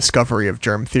discovery of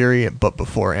germ theory, but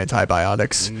before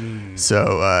antibiotics.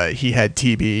 So he had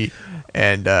TB,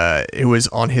 and it was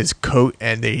on his coat,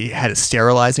 and they had a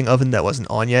sterilizing oven that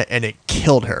wasn't on yet, and it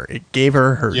killed her. It gave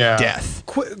her death.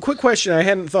 Quick question. I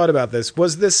hadn't thought about this.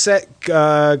 Was this set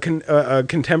a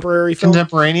contemporary film?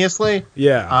 Contemporaneously?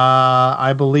 Yeah.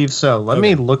 I believe so. Let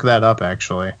me look that up,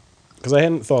 actually. Because I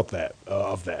hadn't thought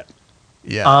of that.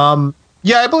 Yeah.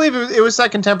 Yeah, I believe it was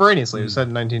set contemporaneously. It was set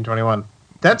in 1921.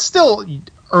 That's still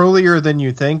earlier than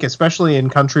you think, especially in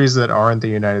countries that aren't the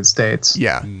United States.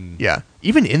 Yeah, yeah.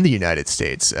 Even in the United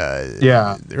States,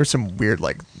 there were some weird,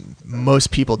 like,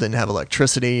 most people didn't have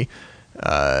electricity.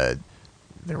 There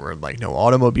were, like, no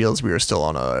automobiles. We were still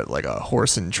on a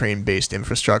horse and train based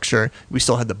infrastructure. We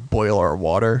still had to boil our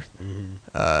water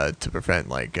to prevent,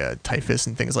 like, typhus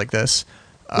and things like this.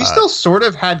 We still sort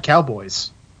of had cowboys.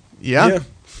 Yeah.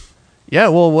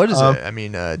 Well, what is it? I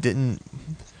mean,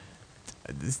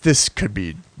 this could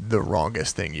be the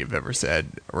wrongest thing you've ever said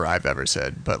or I've ever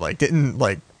said, but like, didn't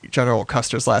like General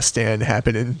Custer's Last Stand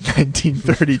happen in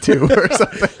 1932 or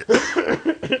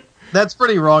something? That's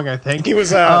pretty wrong, I think. He was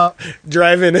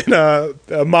driving in a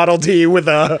Model T with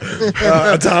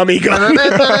a Tommy gun.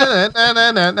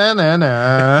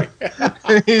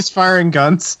 He's firing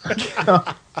guns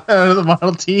out of the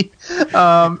Model T.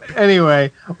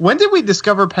 Anyway, when did we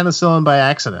discover penicillin by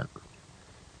accident?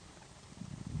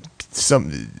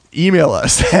 Email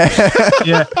us.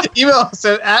 Email us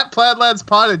at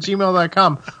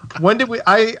plaidladspod@gmail.com. When did we?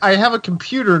 I have a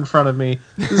computer in front of me.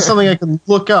 This is something I can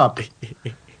look up.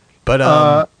 But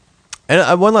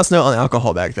and one last note on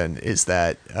alcohol back then is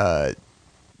that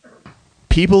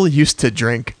people used to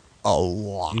drink a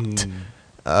lot.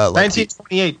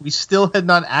 1928, we still had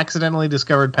not accidentally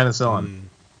discovered penicillin.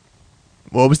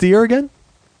 What was the year again?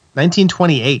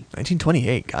 1928.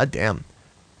 1928. God damn.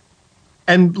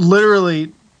 And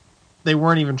literally, they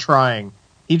weren't even trying.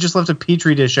 He just left a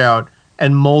petri dish out,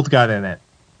 and mold got in it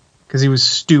because he was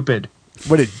stupid.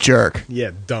 What a jerk!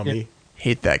 Yeah, dummy. Yeah.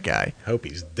 Hate that guy. Hope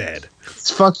he's dead.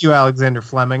 Fuck you, Alexander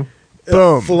Fleming.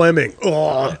 Boom. Fleming.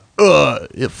 Phlegm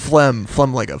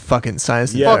like a fucking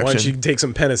sinus infection. infection. Why don't you take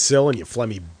some penicillin, you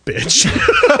phlegmy bitch?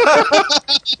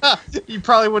 You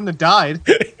probably wouldn't have died.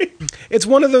 It's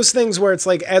one of those things where it's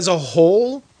like, as a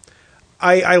whole,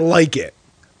 I like it.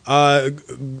 A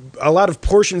lot of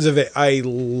portions of it I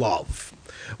love.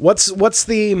 What's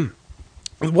the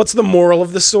moral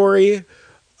of the story?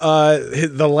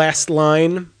 The last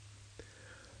line.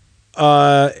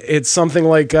 It's something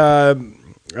like I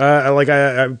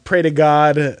pray to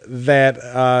God that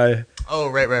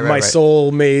my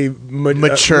soul may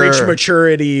mature, reach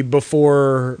maturity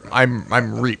before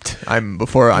I'm reaped.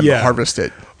 Before I'm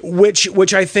harvested.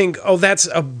 Which I think, that's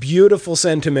a beautiful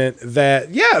sentiment that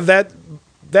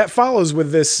follows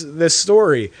with this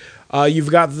story.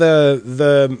 You've got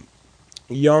the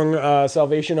young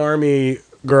Salvation Army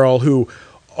girl who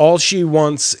all she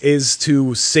wants is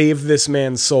to save this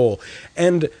man's soul,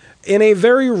 and in a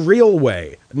very real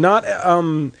way, not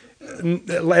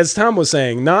as Tom was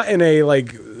saying, not in a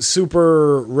like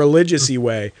super religious-y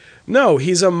way. No,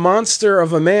 he's a monster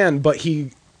of a man, but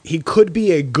he could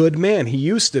be a good man. He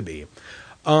used to be.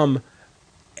 And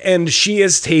she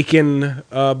is taken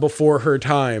before her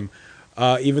time,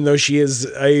 even though she is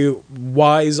a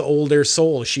wise older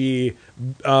soul. She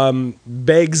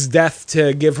begs death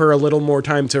to give her a little more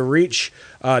time to reach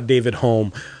David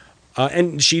home,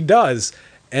 and she does.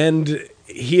 And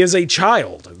he is a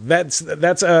child. That's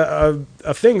a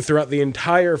thing throughout the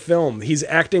entire film. He's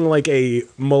acting like a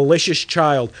malicious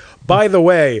child. By the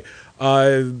way,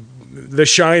 The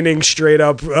Shining straight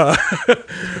up.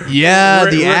 Yeah,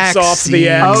 the rips axe off the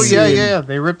axe. Oh yeah.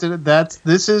 They ripped it.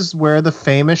 This is where the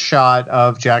famous shot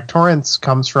of Jack Torrance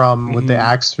comes from with the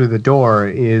axe through the door.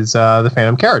 Is the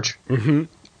Phantom Carriage? Mm-hmm.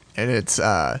 And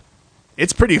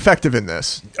it's pretty effective in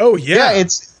this. Oh yeah,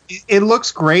 it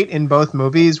looks great in both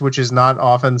movies, which is not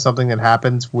often something that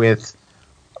happens with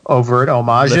overt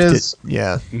homages.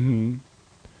 Yeah. Mm-hmm.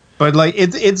 But like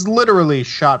it's literally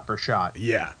shot for shot.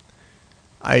 Yeah.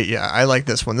 I like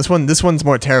this one. This one's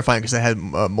more terrifying because it had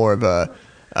more of a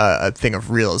thing of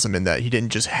realism in that he didn't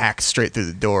just hack straight through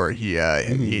the door. He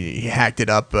hacked it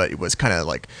up, but it was kind of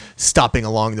like stopping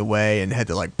along the way and had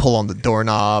to like pull on the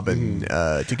doorknob and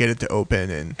to get it to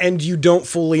open. And you don't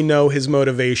fully know his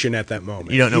motivation at that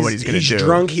moment. You don't know what he's going to do. He's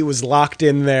drunk. He was locked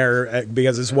in there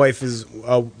because his wife is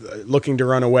looking to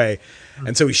run away.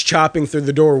 And so he's chopping through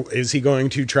the door. Is he going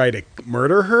to try to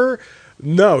murder her?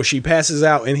 No, she passes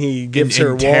out and he gives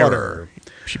her water.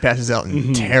 She passes out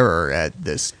in terror at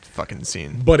this fucking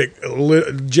scene. But it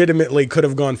legitimately could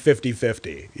have gone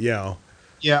 50-50. Yeah.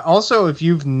 Yeah. Also, if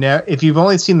you've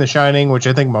only seen The Shining, which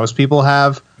I think most people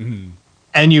have,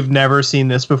 and you've never seen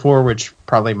this before, which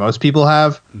probably most people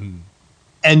have,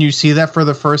 and you see that for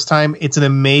the first time, it's an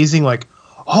amazing like,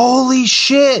 holy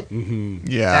shit!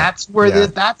 Yeah, that's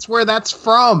where that's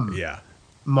from. Yeah.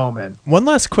 Moment. One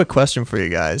last quick question for you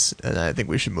guys, and I think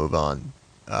we should move on.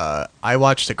 I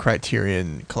watched the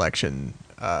Criterion Collection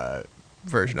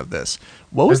version of this.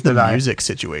 What was the music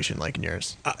situation like in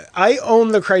yours? I own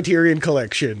the Criterion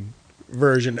Collection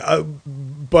version,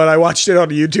 but I watched it on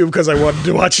YouTube because I wanted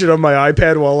to watch it on my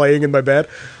iPad while laying in my bed.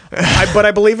 But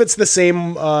I believe it's the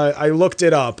same. I looked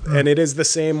it up, and it is the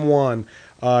same one.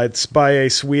 It's by a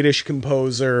Swedish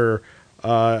composer,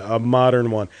 a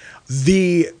modern one.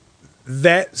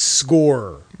 That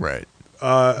score, right?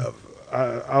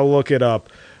 I'll look it up.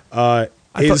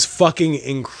 Is fucking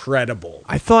incredible.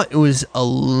 I thought it was a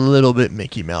little bit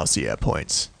Mickey Mousey at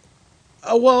points.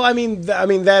 Well, I mean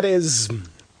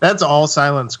that's all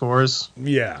silent scores.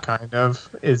 Yeah, kind of.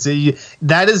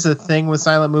 That is the thing with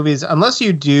silent movies. Unless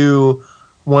you do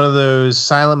one of those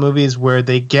silent movies where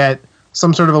they get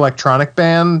some sort of electronic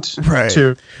band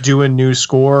to do a new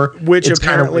score, which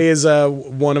apparently is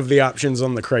one of the options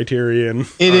on the Criterion.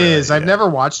 It is. I've never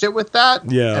watched it with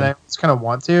that. Yeah, and I just kind of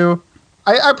want to.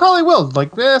 I probably will,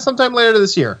 like sometime later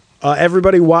this year.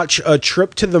 Everybody watch A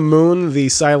Trip to the Moon, the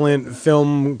silent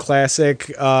film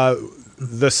classic.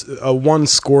 One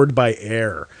scored by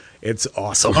Air. It's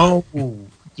awesome. Oh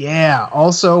yeah.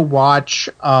 Also watch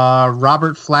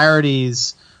Robert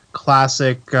Flaherty's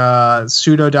classic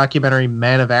pseudo documentary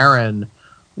Man of Erin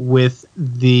with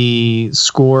the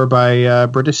score by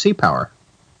British Sea Power.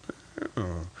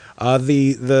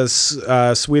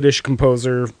 The Swedish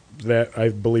composer that I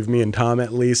believe me and Tom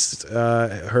at least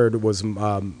heard was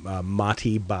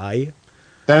Matti Bai.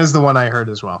 That is the one I heard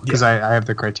as well because I have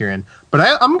the Criterion. But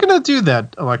I'm gonna do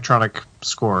that electronic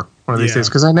score one of these days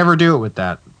because I never do it with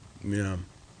that. Yeah,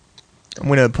 I'm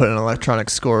gonna put an electronic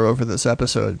score over this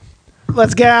episode.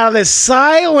 Let's get out of this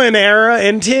silent era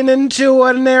and tune into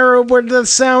an era where the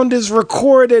sound is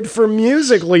recorded for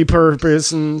musically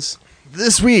purposes.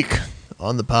 This week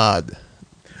on the pod.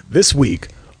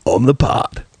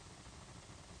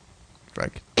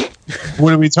 Frank.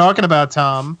 What are we talking about,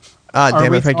 Tom?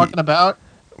 Damn it, Frankie.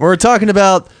 We're talking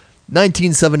about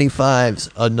 1975's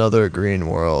Another Green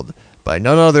World by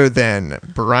none other than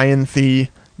Brian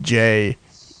J.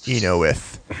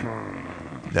 Enoith.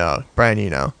 No, Brian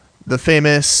Eno. The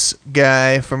famous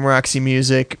guy from Roxy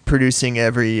Music, producing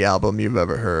every album you've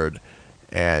ever heard,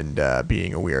 and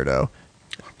being a weirdo.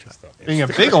 Being a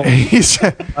big old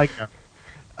like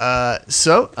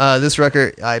this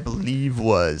record, I believe,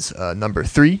 was number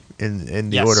 3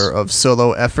 in the order of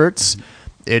solo efforts.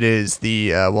 It is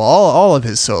all of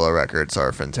his solo records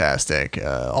are fantastic.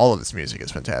 All of his music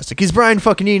is fantastic. He's Brian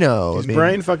fucking Eno.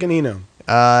 Brian fucking Eno.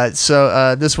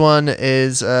 This one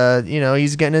is,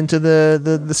 he's getting into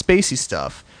the spacey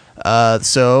stuff.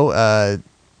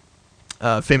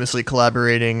 Famously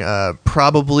collaborating,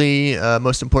 probably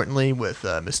most importantly, with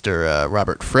Mr.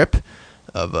 Robert Fripp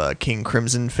of King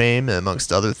Crimson fame,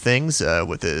 amongst other things,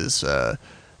 with his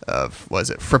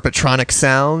Frippatronic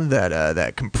sound,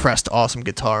 that compressed awesome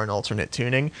guitar and alternate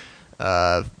tuning.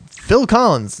 Phil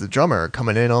Collins, the drummer,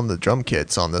 coming in on the drum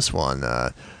kits on this one.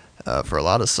 For a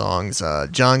lot of songs,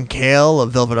 John Cale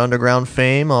of Velvet Underground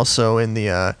fame also in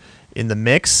the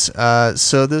mix.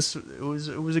 So it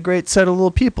was a great set of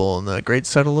little people and a great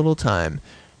set of little time.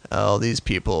 All these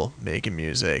people making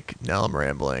music. Now I'm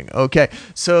rambling. Okay,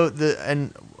 so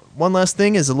one last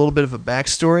thing is a little bit of a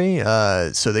backstory.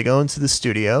 So they go into the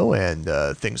studio, and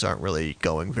things aren't really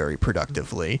going very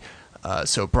productively.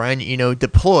 So Brian Eno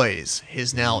deploys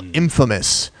his now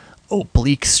infamous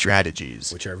oblique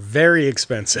strategies, which are very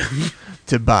expensive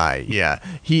to buy. Yeah,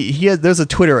 he has. There's a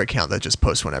Twitter account that just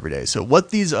posts one every day. So what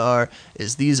these are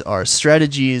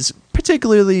strategies,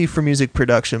 particularly for music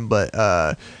production, but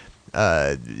I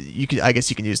guess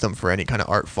you can use them for any kind of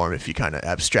art form if you kind of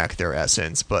abstract their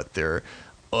essence. But they're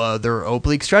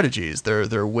oblique strategies.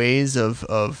 They're ways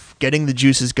of getting the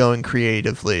juices going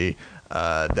creatively.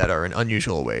 That are in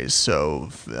unusual ways. So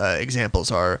examples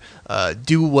are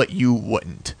do what you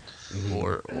wouldn't,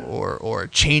 or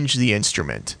change the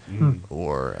instrument,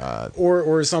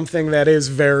 or something that is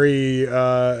very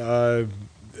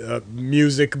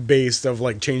music based, of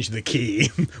like change the key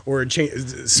or speed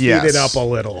it up a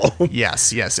little.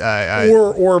 yes.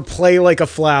 Or play like a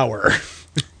flower.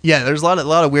 Yeah, there's a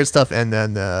lot of weird stuff, and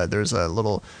then there's a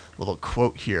little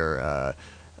quote here.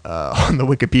 On the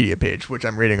Wikipedia page, which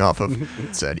I'm reading off of,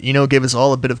 it said, Eno gave us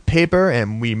all a bit of paper,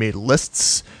 and we made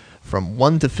lists from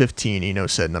 1 to 15. Eno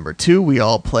said, number 2, we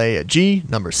all play a G.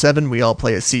 Number 7, we all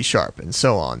play a C sharp, and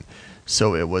so on.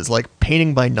 So it was like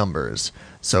painting by numbers.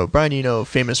 So Brian Eno,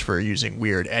 famous for using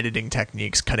weird editing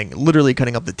techniques, literally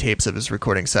cutting up the tapes of his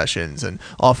recording sessions, and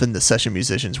often the session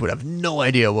musicians would have no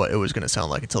idea what it was going to sound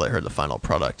like until they heard the final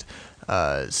product.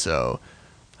 So,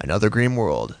 Another Green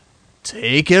World.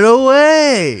 Take it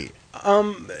away.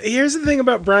 Here's the thing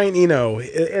about Brian Eno.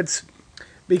 It's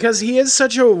because he is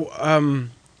such a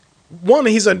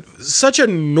he's such a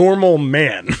normal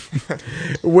man.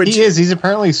 Which he is. He's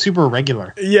apparently super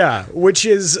regular. Yeah, which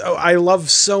is I love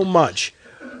so much.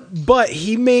 But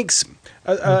he makes,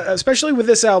 especially with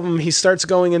this album, he starts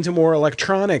going into more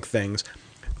electronic things.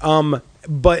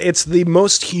 But it's the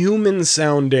most human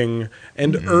sounding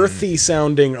and earthy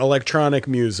sounding electronic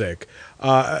music.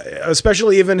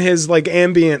 Especially even his like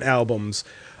ambient albums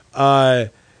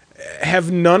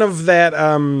have none of that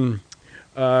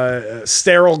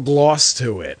sterile gloss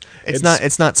to it.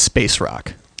 It's not space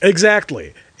rock.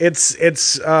 Exactly. It's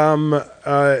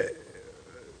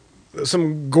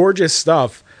some gorgeous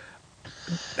stuff.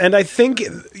 And I think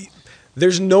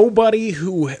there's nobody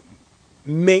who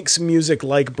makes music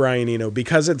like Brian Eno,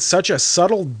 because it's such a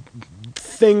subtle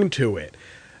thing to it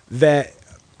that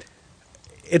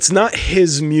it's not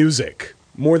his music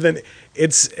more than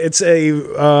it's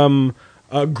a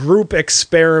group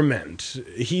experiment.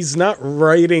 He's not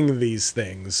writing these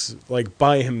things like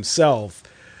by himself,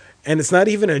 and it's not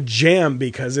even a jam,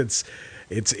 because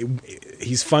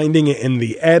he's finding it in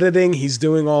the editing. He's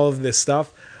doing all of this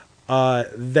stuff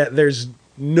that there's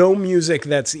no music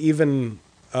that's even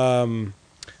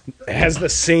has the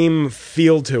same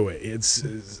feel to it.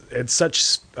 It's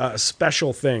such a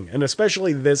special thing, and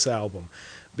especially this album,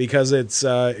 because it's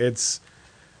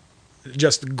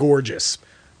just gorgeous.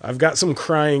 I've got some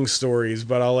crying stories,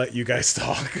 but I'll let you guys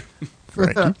talk.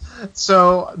 Right.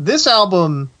 So this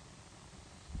album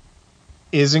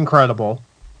is incredible.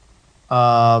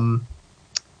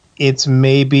 It's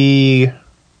maybe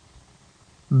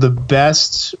the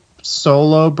best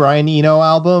solo Brian Eno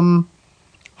album.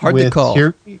 Hard to call.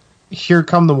 Here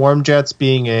Come the Warm Jets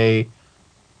being a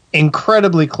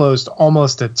incredibly close,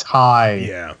 almost a tie.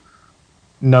 Yeah.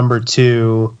 Number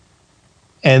 2,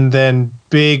 and then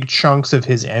big chunks of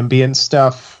his ambient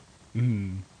stuff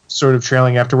sort of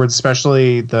trailing afterwards,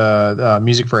 especially the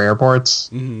Music for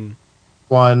Airports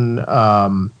one.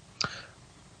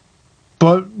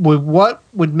 But what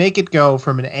would make it go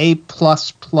from an A++,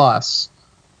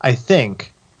 I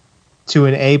think, to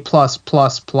an A+++,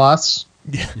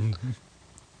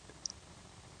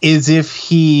 is if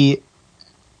he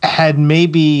had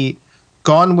maybe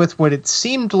gone with what it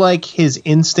seemed like his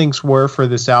instincts were for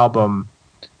this album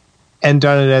and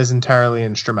done it as entirely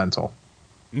instrumental.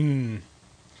 There's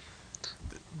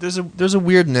a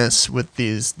weirdness with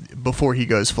these before he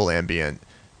goes full ambient,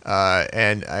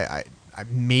 and I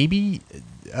maybe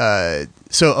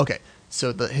so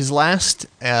his last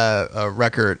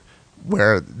record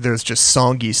where there's just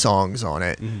songy songs on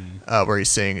it, where he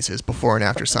sings his Before and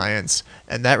After Science,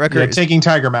 and that record is Taking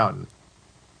Tiger Mountain.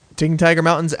 Taking Tiger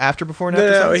Mountain's after Before and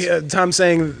After Science? Tom's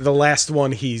saying the last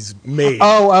one he's made.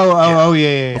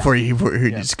 Yeah. Before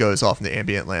he just goes off into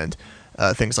ambient land,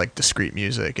 things like discrete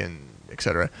music and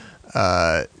etc.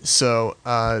 That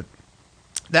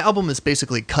album is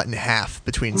basically cut in half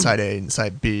between side A and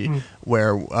side B,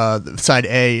 where side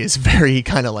A is very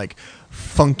kind of like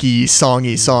funky,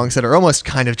 songy songs that are almost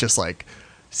kind of just like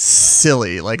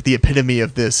silly. Like the epitome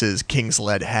of this is King's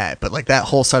Lead Hat, but like that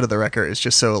whole side of the record is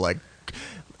just so like,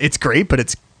 it's great, but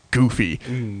it's goofy.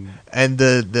 And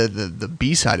the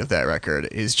B-side of that record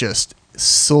is just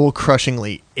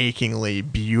soul-crushingly, achingly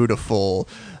beautiful,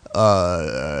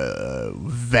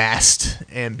 vast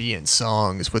ambient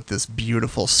songs with this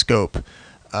beautiful scope.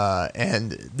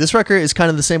 And this record is kind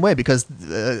of the same way because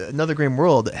Another Green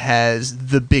World has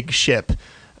the big ship,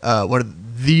 one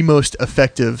of the most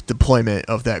effective deployment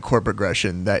of that chord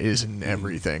progression that is in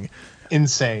everything.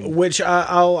 Insane. Which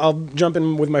I'll jump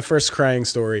in with my first crying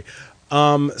story.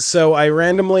 So I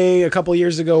randomly, a couple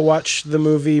years ago, watched the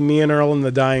movie Me and Earl and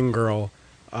the Dying Girl.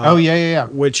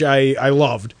 Which I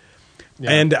loved.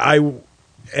 Yeah.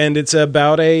 And it's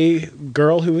about a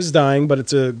girl who is dying, but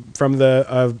it's from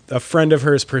a friend of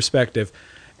hers perspective.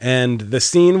 And the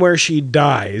scene where she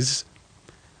dies,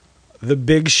 the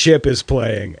big ship is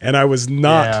playing, and I was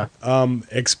not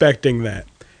expecting that.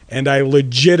 And I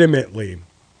legitimately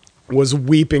was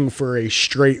weeping for a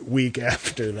straight week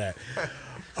after that.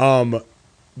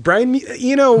 Brian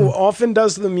Eno often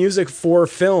does the music for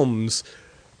films,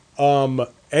 and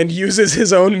uses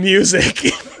his own music,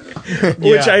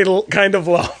 which I kind of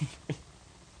love.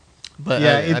 But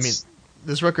I mean,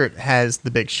 this record has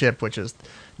the big ship, which is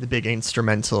the big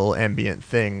instrumental ambient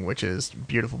thing, which is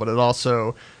beautiful. But it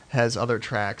also has other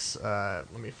tracks.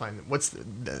 Let me find what's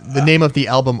the name of the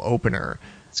album opener.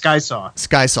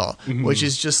 Skysaw, which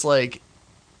is just like,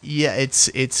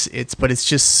 but it's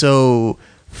just so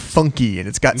funky, and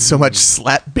it's got so much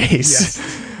slap bass.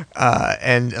 Yes.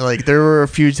 And like there were a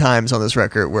few times on this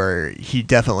record where he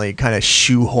definitely kind of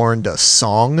shoehorned a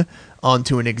song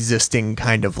onto an existing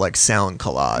kind of like sound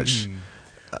collage.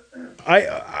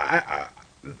 I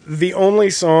the only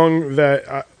song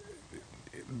that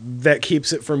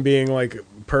keeps it from being like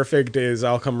perfect is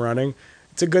I'll Come Running.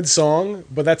 It's a good song,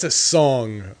 but that's a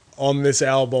song on this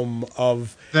album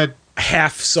of that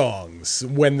half songs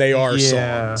when they are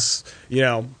songs,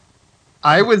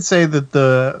 I would say that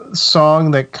the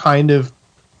song that kind of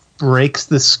breaks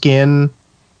the skin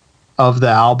of the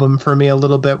album for me a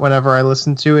little bit whenever I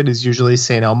listen to it is usually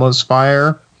St. Elmo's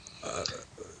Fire.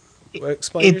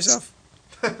 Explain yourself.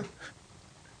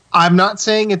 I'm not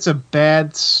saying it's a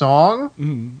bad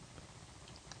song.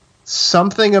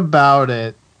 Something about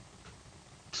it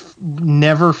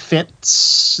never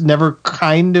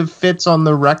kind of fits on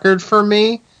the record for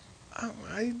me.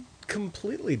 I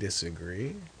completely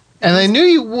disagree. And I knew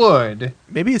you would.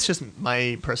 Maybe it's just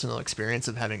my personal experience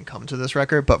of having come to this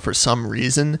record, but for some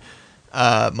reason,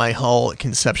 my whole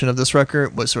conception of this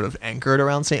record was sort of anchored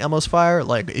around St. Elmo's Fire.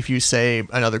 Like, if you say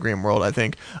Another Green World, I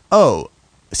think,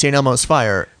 St. Elmo's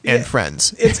Fire and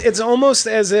Friends. It's almost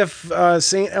as if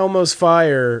St. Elmo's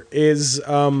Fire is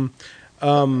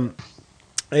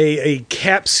a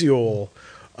capsule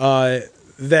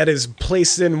that is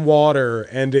placed in water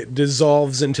and it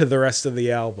dissolves into the rest of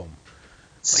the album.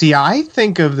 See, I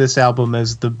think of this album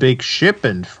as The Big Ship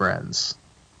and Friends.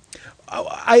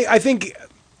 I think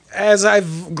as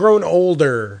I've grown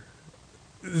older,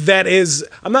 that is...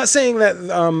 I'm not saying that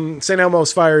St.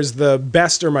 Elmo's Fire is the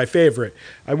best or my favorite.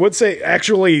 I would say,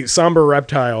 actually, Somber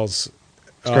Reptiles...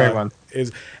 It's a great one.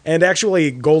 And actually,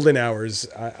 Golden Hours,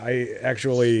 I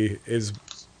actually is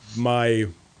my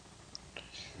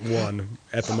one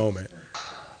at the moment.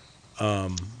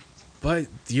 But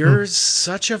you're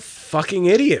such a fucking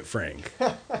idiot, Frank.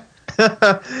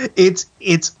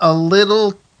 It's a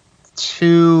little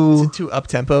too... Is it too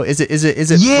up-tempo? Is it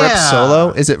Fripp's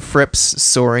solo? Is it Fripp's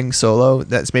soaring solo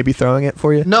that's maybe throwing it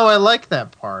for you? No, I like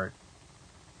that part.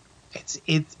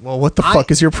 Well, what the fuck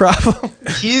is your problem?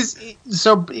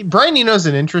 Brian Eno's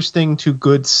an interesting to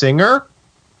good singer.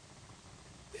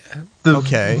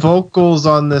 The vocals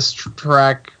on this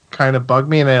track kind of bug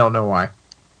me, and I don't know why.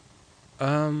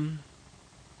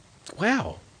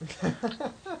 Wow.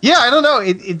 Yeah, I don't know.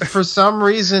 It for some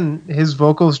reason his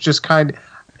vocals just kind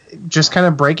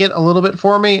of break it a little bit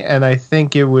for me, and I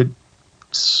think it would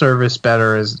service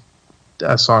better as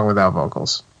a song without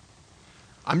vocals.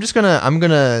 I'm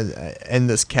gonna end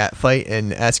this cat fight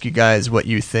and ask you guys what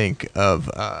you think of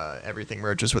Everything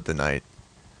Merges with the Night.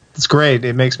 It's great.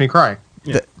 It makes me cry.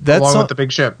 Yeah. That along song, with The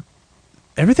Big Ship.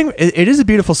 Everything. It is a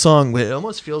beautiful song, but it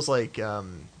almost feels like,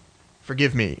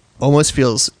 forgive me, almost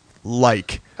feels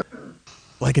like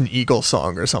an Eagle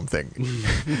song or something.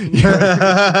 It's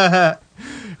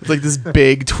like this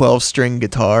big 12-string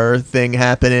guitar thing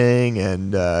happening,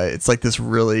 and it's like this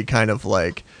really kind of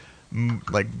like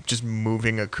just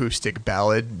moving acoustic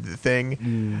ballad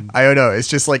thing. I don't know. It's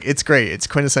just like, it's great. It's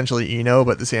quintessentially Eno,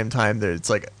 but at the same time,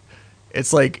 it's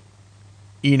like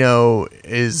Eno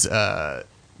is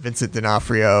Vincent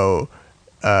D'Onofrio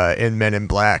in Men in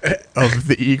Black of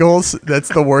the Eagles. That's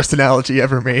the worst analogy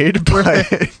ever made. But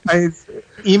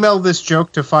emailed this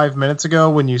joke to 5 minutes ago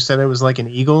when you said it was like an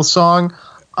Eagles song.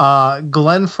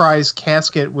 Glenn Fry's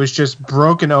casket was just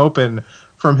broken open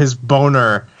from his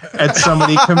boner at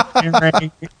somebody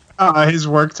comparing his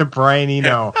work to Brian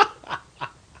Eno.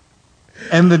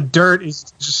 And the dirt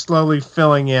is just slowly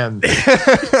filling in.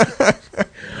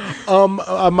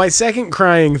 My second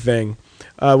crying thing,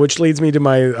 which leads me to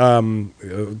my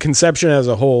conception as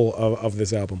a whole of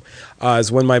this album,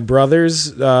 is when my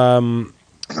brother's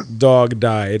dog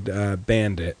died,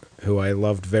 Bandit, who I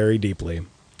loved very deeply.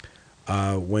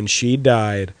 When she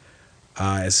died,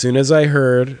 as soon as I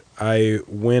heard, I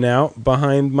went out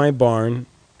behind my barn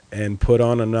and put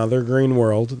on Another Green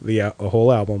World, the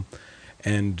whole album,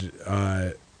 and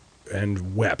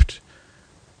wept,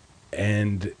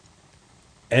 and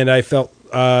I felt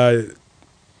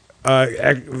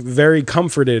very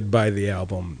comforted by the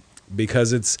album,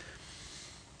 because it's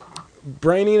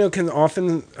Brian Eno can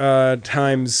often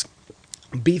times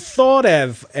be thought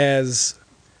of as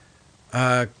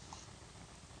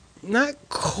not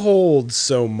cold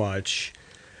so much,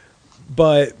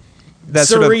 but that's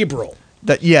cerebral.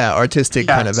 Artistic,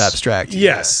 yes. Kind of abstract.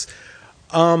 Yes.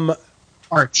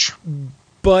 Arch.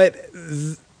 But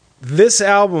this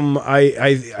album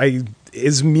I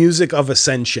is music of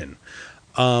ascension.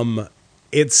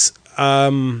 It's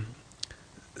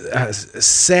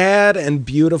sad and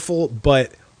beautiful,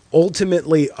 but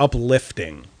ultimately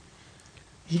uplifting.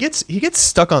 He gets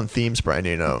stuck on themes, Brian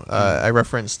Eno. I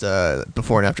referenced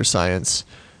Before and After Science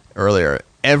earlier.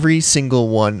 Every single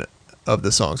one of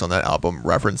the songs on that album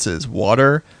references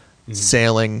water,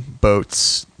 sailing,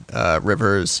 boats,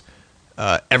 rivers,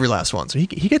 every last one. So he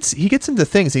gets into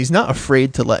things. He's not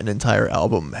afraid to let an entire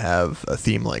album have a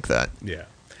theme like that. Yeah.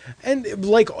 And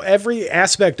like every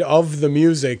aspect of the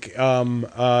music,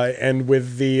 and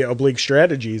with the oblique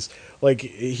strategies, like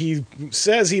he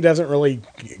says he doesn't really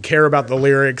care about the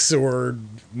lyrics or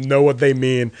know what they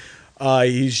mean.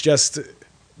 He's just,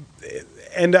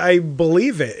 and I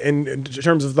believe it in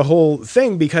terms of the whole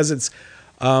thing, because it's,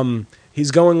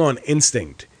 he's going on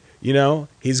instinct,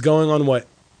 he's going on what,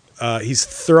 he's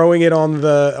throwing it on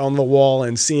the wall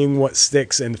and seeing what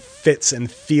sticks and fits and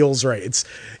feels right.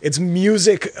 It's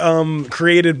music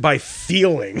created by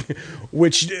feeling,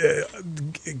 which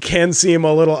can seem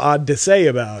a little odd to say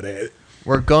about it.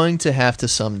 We're going to have to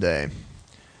someday.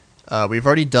 We've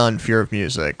already done Fear of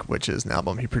Music, which is an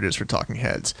album he produced for Talking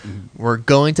Heads. Mm-hmm. We're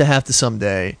going to have to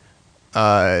someday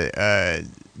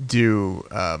do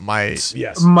My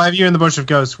View in the Bush of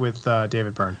Ghosts with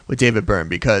David Byrne. With David Byrne,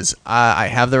 because I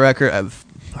have the record, I've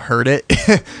heard it,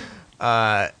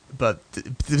 but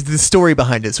the story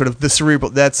behind it, sort of the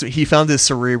cerebral. He found his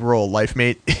cerebral life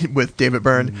mate with David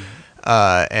Byrne,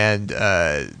 and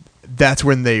that's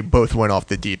when they both went off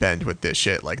the deep end with this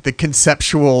shit. Like the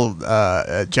conceptual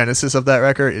genesis of that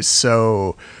record is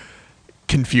so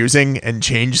confusing and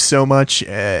changed so much,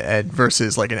 and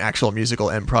versus like an actual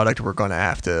musical end product. We're going to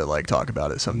have to like talk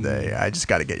about it someday. I just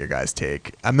got to get your guys'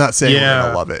 take. I'm not saying we're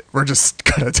going to love it. We're just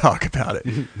going to talk about it.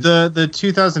 The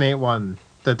 2008 one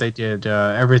that they did,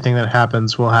 Everything That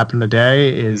Happens Will Happen Today,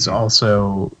 is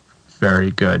also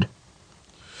very good.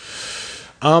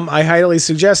 I highly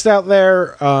suggest out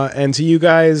there, and to you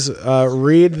guys,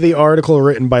 read the article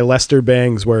written by Lester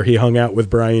Bangs where he hung out with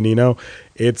Brian Eno.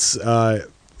 It's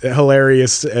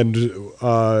hilarious and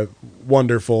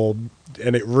wonderful,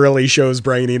 and it really shows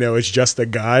Brian Eno is just a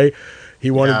guy.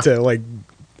 He wanted to like,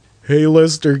 hey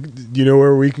Lester, do you know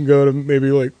where we can go to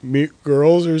maybe like meet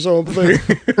girls or something?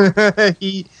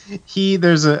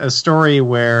 There's a story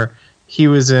where he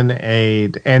was in a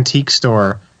antique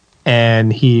store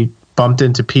and he bumped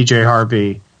into PJ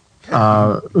Harvey,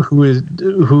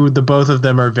 who the both of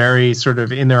them are very sort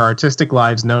of in their artistic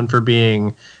lives known for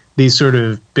being these sort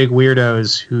of big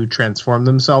weirdos who transform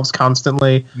themselves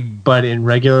constantly, but in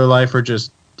regular life are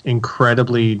just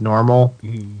incredibly normal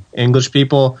English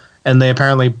people. And they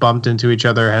apparently bumped into each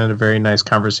other and had a very nice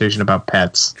conversation about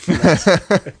pets.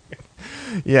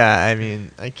 Yeah, I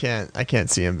mean, I can't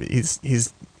see him.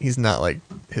 He's not like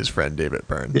his friend David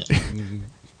Byrne,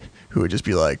 who would just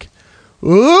be like,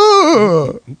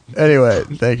 ooh. Anyway,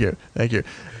 thank you.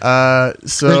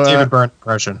 So David Byrne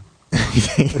impression.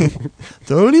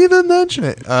 Don't even mention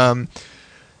it.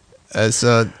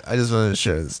 So I just wanted to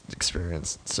share this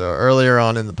experience. So earlier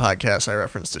on in the podcast, I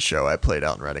referenced a show I played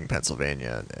out in Reading,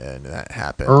 Pennsylvania, and that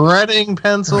happened. Reading,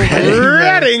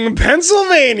 Pennsylvania.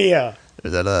 It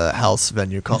was at a house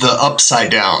venue called The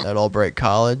Upside Down at Albright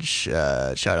College.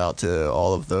 Shout out to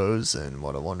all of those, and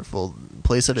what a wonderful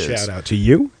place it is. Shout out to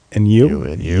you and you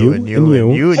and you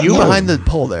behind the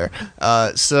pole there.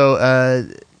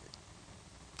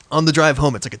 on the drive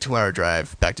home, it's like a 2-hour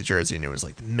drive back to Jersey, and it was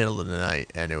like the middle of the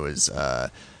night, and it was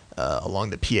along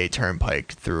the PA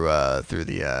Turnpike through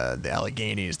the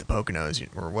Alleghenies, the Poconos,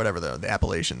 or whatever the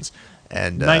Appalachians,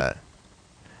 and it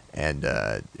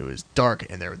was dark,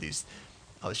 and there were these.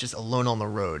 I was just alone on the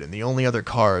road, and the only other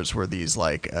cars were these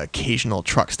like occasional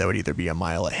trucks that would either be a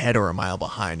mile ahead or a mile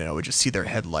behind, and I would just see their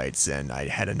headlights, and I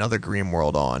had Another Dream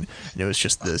World on, and it was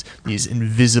just these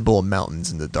invisible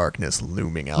mountains in the darkness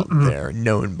looming out there,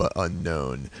 known but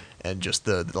unknown, and just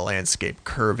the landscape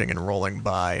curving and rolling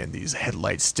by, and these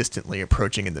headlights distantly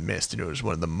approaching in the mist, and it was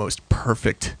one of the most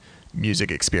perfect music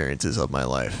experiences of my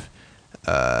life.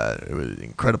 It was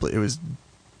incredibly, it was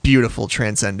beautiful,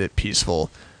 transcendent, peaceful.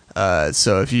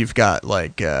 So if you've got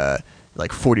like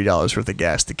 $40 worth of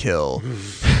gas to kill,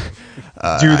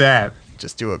 do that.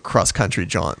 Just do a cross country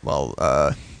jaunt while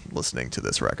listening to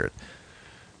this record.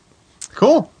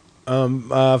 Cool.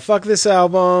 Fuck this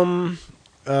album.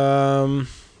 Here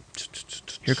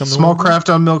comes Small Craft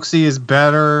on Milk Sea is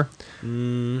better.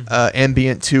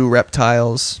 Ambient 2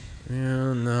 Reptiles.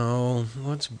 Yeah, no.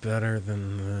 What's better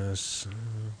than this?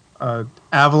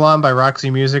 Avalon by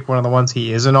Roxy Music, one of the ones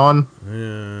he isn't on.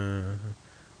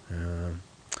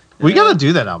 We gotta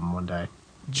do that album one day.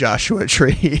 Joshua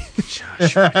Tree.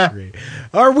 Joshua Tree.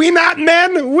 Are we not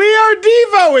men? We are.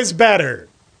 Devo is better.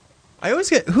 I always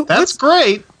get that's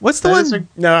great. What's the one?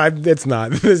 No, it's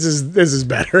not. This is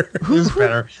better. This is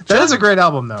better. That is a great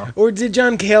album, though. Or did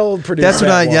John Cale produce? That's what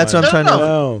I'm trying to.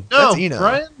 No, that's Eno.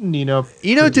 Brian Eno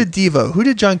did Devo. Who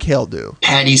did John Cale do?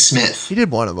 Patti Smith. He did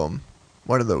one of them.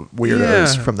 One of the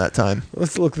weirdos from that time.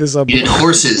 Let's look this up. He did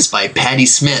Horses by Patti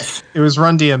Smith. It was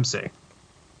Run DMC.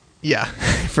 Yeah,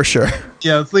 for sure.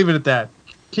 Yeah, let's leave it at that.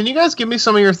 Can you guys give me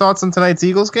some of your thoughts on tonight's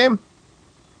Eagles game?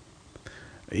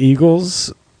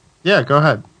 Eagles? Yeah, go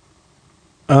ahead.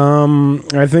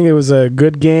 I think it was a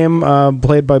good game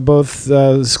played by both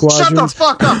squadrons. Shut the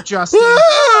fuck up, Justin.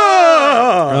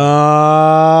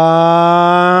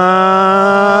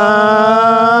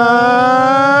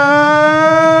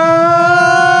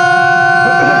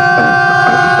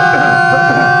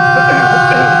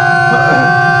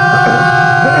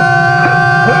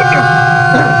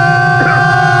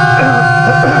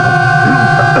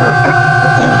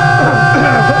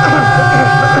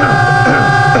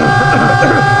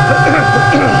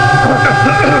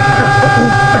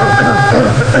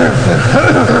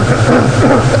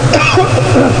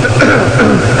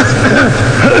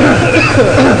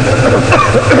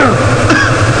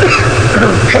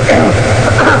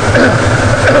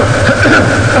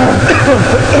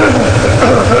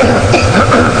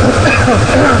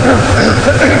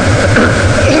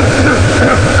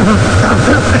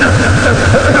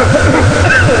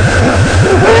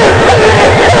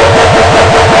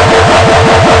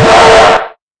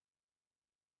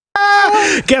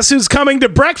 Guess who's coming to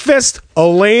breakfast?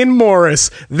 Elaine Morris.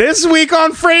 This week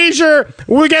on Frasier,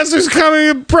 well, guess who's coming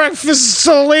to breakfast?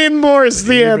 Elaine Morris,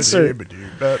 the answer.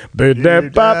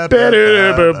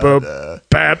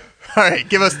 All right,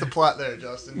 give us the plot there,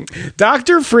 Justin.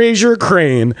 Dr. Frasier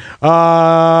Crane,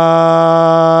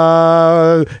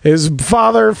 his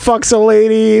father fucks a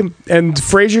lady, and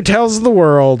Frasier tells the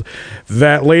world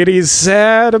that lady's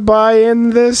sad by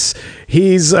in this.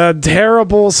 He's a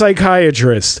terrible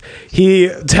psychiatrist. He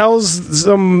tells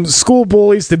some school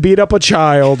bullies to beat up a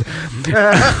child.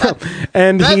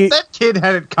 And that kid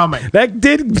had it coming.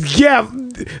 Yeah,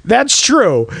 that's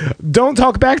true. Don't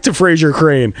talk back to Frasier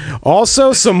Crane.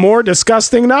 Also, some more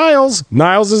disgusting Niles.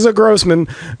 Niles is a Grossman.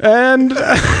 But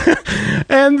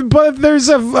there's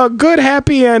a good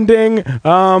happy ending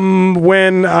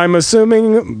when I'm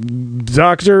assuming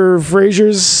Dr.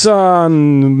 Frasier's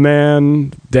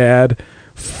son, dad,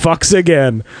 fucks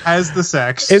again. Has the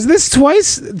sex. Is this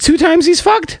two times he's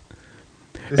fucked?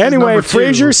 Anyway,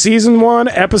 Frasier, Season 1,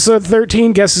 Episode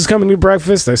 13, Guess Who's Coming to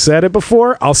Breakfast. I said it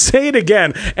before. I'll say it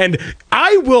again. And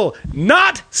I will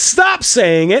not stop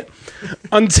saying it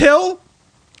until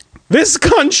this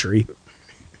country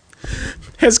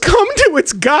has come to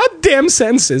its goddamn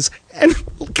senses and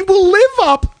will live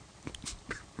up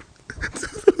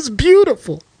to those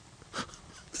beautiful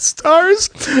stars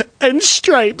and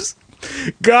stripes.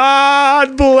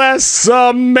 God bless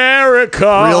America.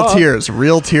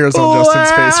 Real tears on Justin's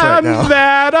face right now.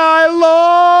 That I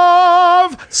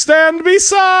love, stand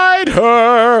beside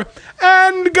her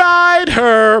and guide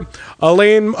her.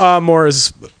 Elaine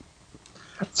Morris.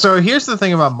 So here's the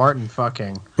thing about Martin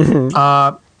fucking.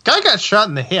 Guy got shot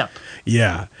in the hip.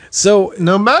 Yeah. So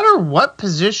no matter what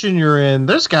position you're in,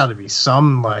 there's got to be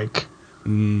some I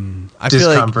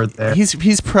discomfort feel like there.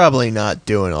 He's probably not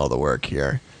doing all the work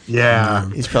here. Yeah.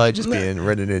 He's probably just being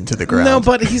ridden into the ground. No,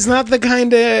 but he's not the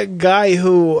kind of guy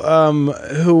who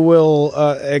will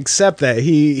accept that.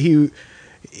 He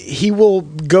will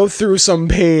go through some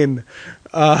pain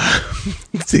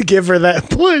to give her that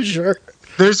pleasure.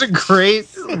 There's a great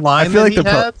line that he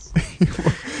has.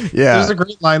 Yeah. There's a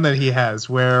great line that he has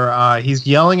where he's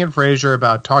yelling at Frasier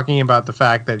about talking about the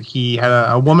fact that he had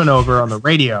a woman over on the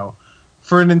radio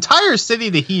for an entire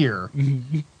city to hear.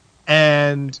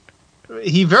 And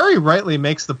he very rightly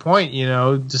makes the point,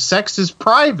 the sex is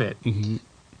private.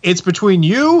 It's between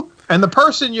you and the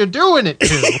person you're doing it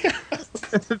to.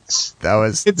 that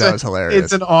was hilarious.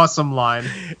 It's an awesome line.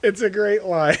 It's a great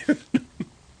line.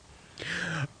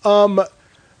 But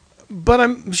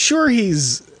I'm sure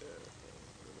he's...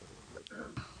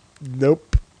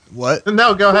 Nope. What?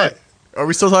 No, go ahead. Are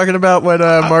we still talking about what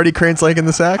Marty Crane's like in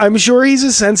the sack? I'm sure he's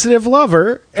a sensitive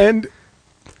lover and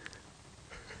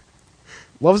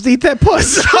loves to eat that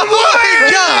puss. Oh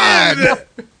my God!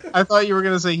 I thought you were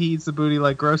going to say he eats the booty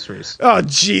like groceries. Oh,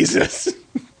 Jesus.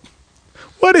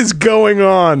 What is going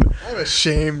on? I'm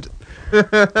ashamed.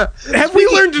 Have we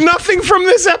learned nothing from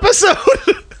this episode?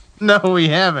 No, we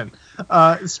haven't.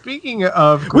 Speaking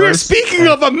of we're speaking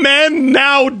of a man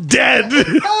now dead.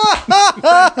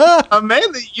 A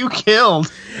man that you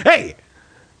killed. Hey,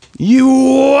 you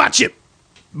watch it,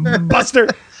 Buster.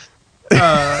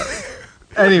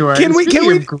 Anyway,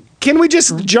 can we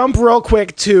just jump real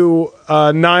quick to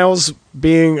Niles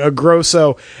being a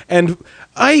grosso? And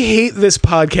I hate this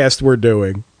podcast we're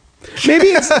doing. Maybe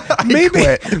it's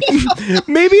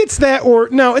maybe it's that, or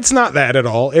no, it's not that at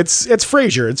all. It's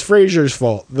Frasier. It's Frasier's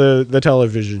fault, the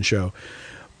television show.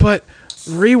 But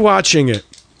rewatching it,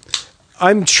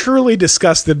 I'm truly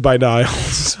disgusted by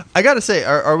Niles. I gotta say,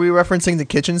 are we referencing the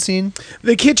kitchen scene?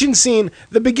 The kitchen scene,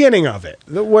 the beginning of it,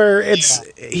 where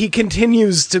he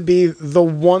continues to be the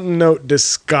one note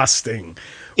disgusting.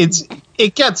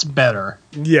 It gets better.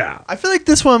 Yeah, I feel like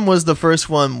this one was the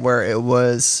first one where it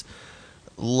was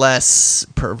less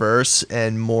perverse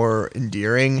and more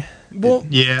endearing. Well,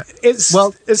 yeah. It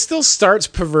still starts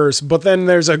perverse, but then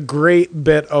there's a great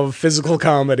bit of physical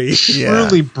comedy.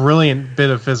 Truly brilliant bit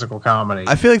of physical comedy.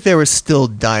 I feel like they were still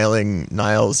dialing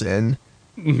Niles in.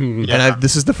 Mm-hmm. Yeah. And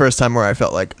this is the first time where I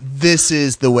felt like this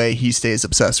is the way he stays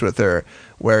obsessed with her,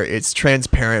 where it's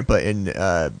transparent, but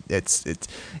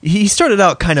he started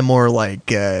out kind of more like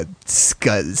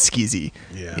skeezy.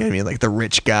 Yeah. You know what I mean? Like the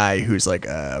rich guy who's like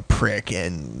a prick,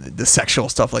 and the sexual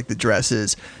stuff like the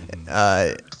dresses.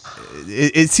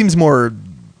 It seems more.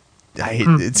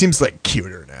 It seems like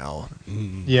cuter now.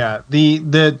 Yeah.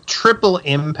 The triple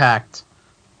impact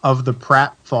of the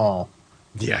pratfall.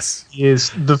 Yes.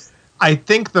 Is I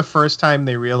think the first time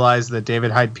they realized that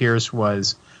David Hyde Pierce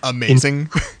was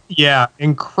amazing.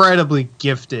 Incredibly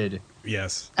gifted.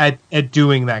 Yes. At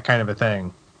doing that kind of a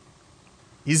thing.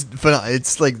 He's phenomenal.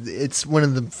 It's one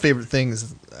of the favorite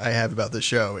things I have about the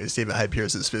show is David Hyde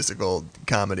Pierce's physical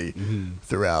comedy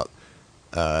throughout.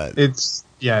 It's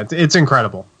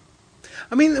incredible.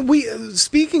 I mean,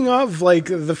 speaking of like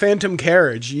the Phantom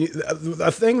Carriage,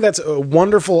 a thing that's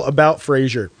wonderful about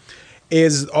Frasier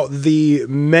is the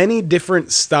many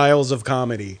different styles of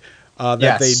comedy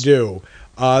that they do.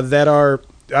 That are,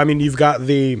 I mean, you've got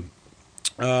the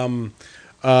 1930s,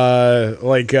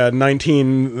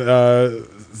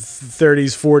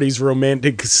 40s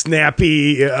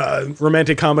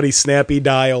romantic comedy snappy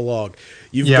dialogue.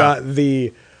 You've got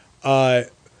the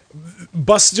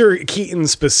Buster Keaton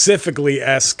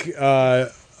specifically-esque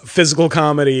physical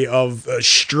comedy of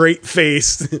straight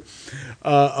face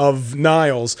of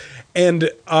Niles, and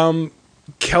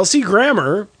Kelsey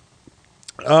Grammer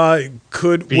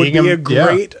would be a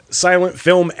great silent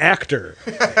film actor.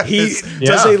 He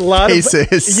does a lot he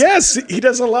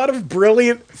does a lot of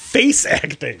brilliant face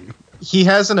acting. He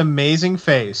has an amazing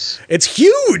face. It's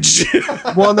huge.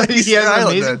 Well, no, he has an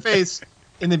amazing face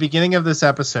in the beginning of this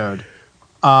episode,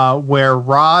 where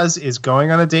Roz is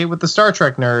going on a date with the Star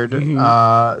Trek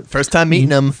nerd. First time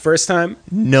meeting him. First time.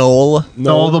 Noel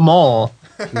the Mole.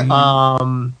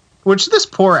 Which this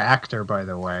poor actor, by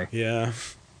the way. Yeah.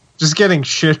 Just getting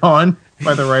shit on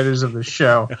by the writers of the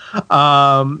show.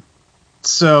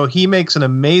 So he makes an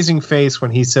amazing face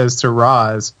when he says to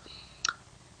Roz,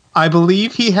 I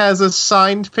believe he has a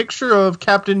signed picture of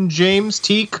Captain James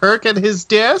T. Kirk at his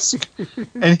desk.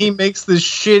 And he makes this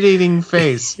shit-eating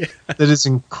face that is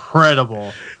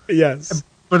incredible. Yes.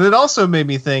 But it also made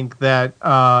me think that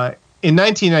in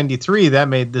 1993, that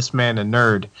made this man a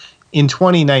nerd. In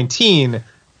 2019,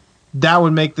 that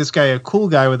would make this guy a cool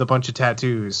guy with a bunch of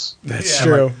tattoos. That's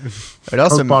true. It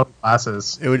also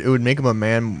glasses. It would make him a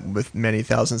man with many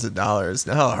thousands of dollars.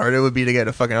 Know how hard it would be to get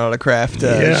a fucking autographed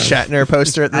Shatner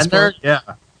poster at this point? Yeah.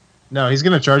 No, he's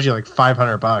gonna charge you like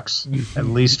 $500 at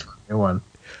least for a new one.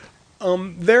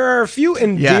 There are a few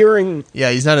endearing.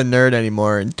 Yeah, he's not a nerd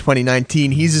anymore. In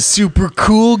 2019, he's a super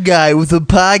cool guy with a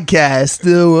podcast.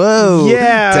 Whoa.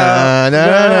 Yeah.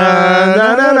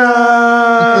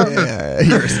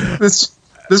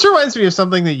 This reminds me of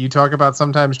something that you talk about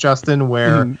sometimes, Justin,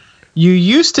 where you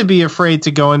used to be afraid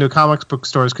to go into comic book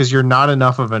stores because you're not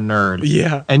enough of a nerd.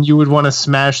 Yeah. And you would want to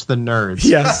smash the nerds.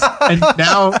 Yes. And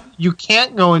now you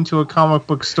can't go into a comic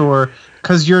book store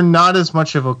because you're not as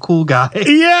much of a cool guy.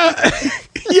 Yeah.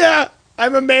 Yeah.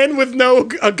 I'm a man with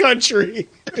a country.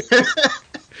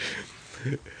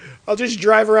 I'll just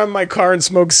drive around my car and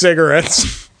smoke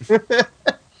cigarettes.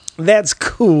 That's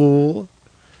cool.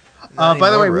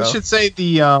 By the way, we should say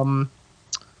the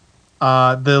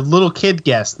little kid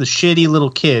guest, the shitty little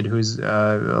kid who's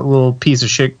a little piece of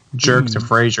shit jerk to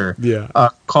Frasier,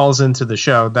 calls into the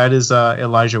show. That is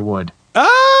Elijah Wood.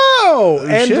 Oh,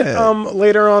 and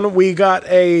later on we got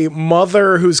a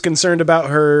mother who's concerned about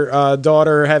her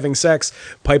daughter having sex,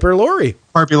 Piper Laurie.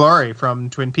 Piper Laurie from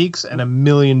Twin Peaks and a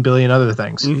million billion other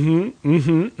things. And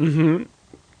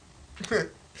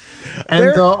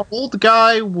the old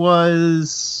guy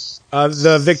was...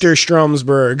 the Victor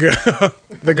Stromsberg,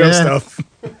 the ghost stuff.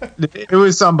 It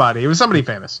was somebody. It was somebody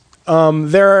famous.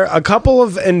 There are a couple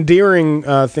of endearing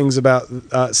things about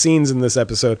scenes in this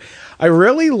episode. I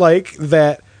really like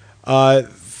that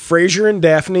Frasier and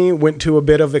Daphne went to a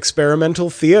bit of experimental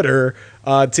theater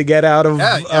to get out of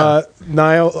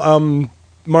Niall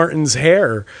Martin's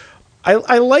hair.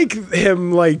 I like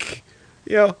him, like,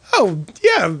 you know, oh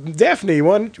yeah, Daphne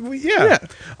one,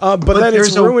 but then there's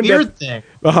it's ruined. A weird thing.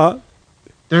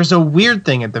 There's a weird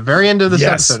thing at the very end of this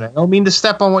episode. I don't mean to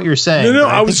step on what you're saying. No,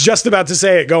 I was just about to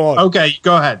say it. Go on. Okay,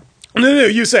 go ahead. No,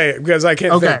 you say it because I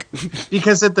can't think.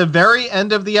 Because at the very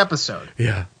end of the episode,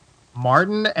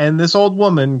 Martin and this old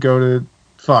woman go to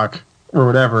fuck or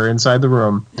whatever inside the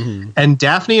room, and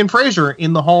Daphne and Frasier are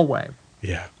in the hallway.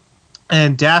 Yeah.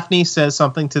 And Daphne says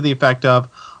something to the effect of,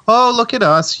 "Oh, look at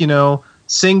us, you know,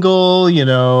 single, you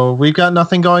know, we've got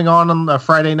nothing going on a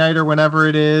Friday night or whenever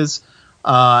it is."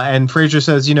 And Frasier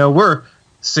says, you know, we're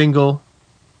single,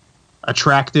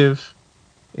 attractive,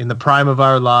 in the prime of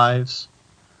our lives.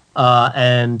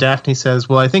 And Daphne says,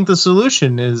 well, I think the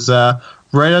solution is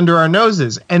right under our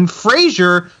noses. And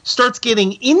Frasier starts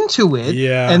getting into it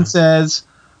and says,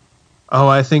 oh,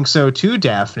 I think so too,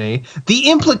 Daphne.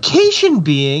 The implication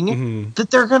being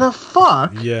that they're going to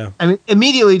fuck. Yeah. I mean,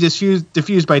 immediately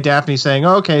diffused by Daphne saying,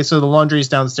 oh, okay, so the laundry's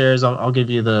downstairs. I'll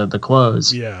give you the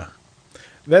clothes. Yeah.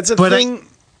 That's a thing.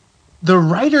 The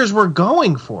writers were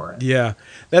going for it. Yeah.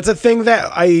 That's a thing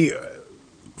that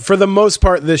for the most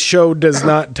part, this show does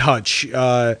not touch.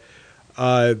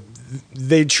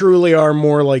 They truly are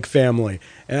more like family.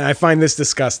 And I find this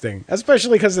disgusting,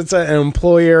 especially because it's an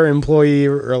employer-employee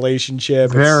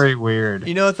relationship. Very weird.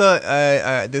 You know, I thought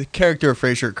the character of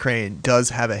Frasier Crane does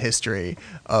have a history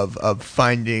of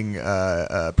finding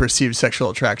perceived sexual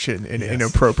attraction in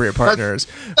inappropriate partners.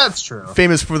 That's true.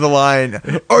 Famous for the line,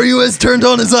 "Are you as turned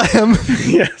on as I am?"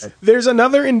 Yes. There's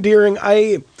another endearing.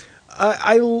 I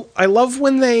love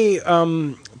when they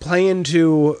play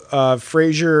into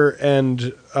Frasier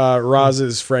and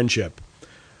Roz's friendship.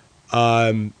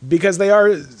 Because they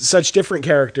are such different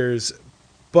characters,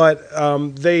 but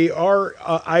they are,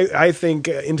 I think,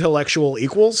 intellectual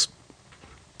equals,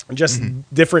 just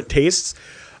different tastes.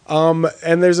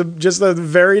 And there's just a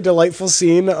very delightful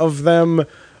scene of them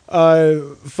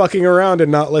fucking around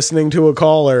and not listening to a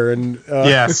caller. And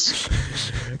yes,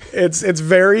 it's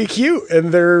very cute,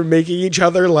 and they're making each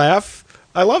other laugh.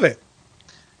 I love it.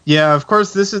 Yeah, of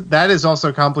course. That is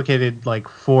also complicated. Like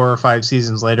 4 or 5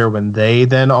 seasons later, when they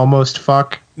then almost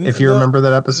fuck. If you remember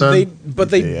that episode,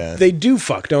 they do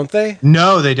fuck, don't they?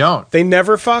 No, they don't. They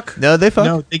never fuck. No, they fuck.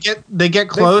 No, they get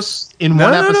close in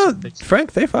one episode. No.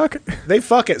 Frank, they fuck. They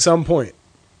fuck at some point.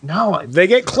 No, they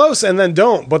get close and then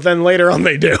don't, but then later on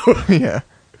they do. Yeah.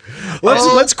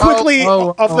 Let's quickly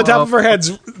off the top of our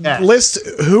heads list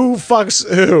who fucks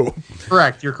who.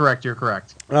 Correct. You're correct.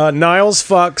 Niles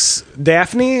fucks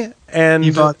Daphne and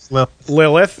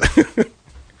Lilith.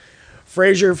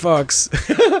 Frasier fucks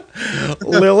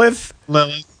Lilith.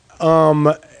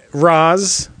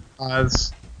 Roz.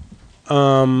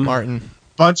 Martin.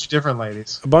 Bunch of different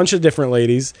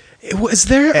ladies. Was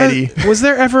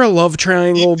there ever a love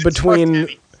triangle between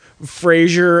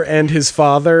Frasier and his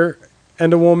father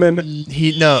and a woman?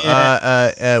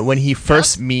 When he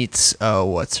first meets,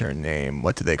 what's her name?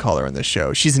 What do they call her on the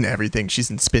show? She's in everything. She's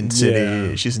in Spin City.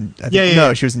 Yeah. She's in.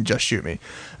 No, she was in Just Shoot Me.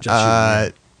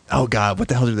 Oh God, what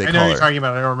the hell do they call her? I know what you're talking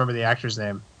about. I don't remember the actor's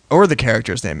name. Or the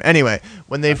character's name. Anyway,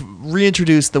 when they've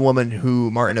reintroduced the woman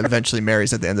who Martin eventually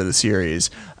marries at the end of the series,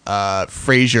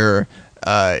 Frasier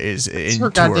is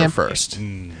into her first.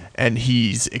 And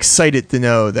he's excited to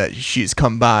know that she's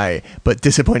come by, but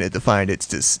disappointed to find it's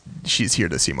just she's here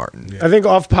to see Martin. Yeah. I think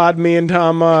off pod, me and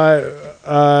Tom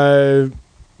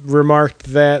remarked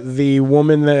that the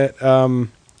woman that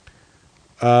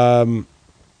the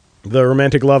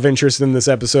romantic love interest in this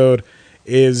episode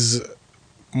is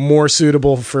more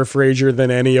suitable for Frasier than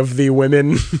any of the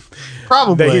women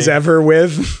probably that he's ever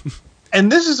with. And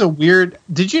this is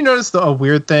did you notice a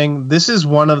weird thing? This is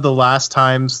one of the last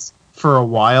times for a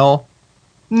while.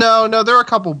 No, there are a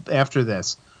couple after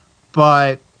this.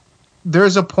 But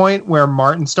there's a point where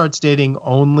Martin starts dating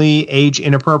only age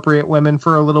inappropriate women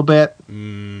for a little bit.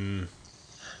 He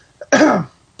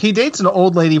dates an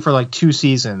old lady for like 2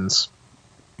 seasons.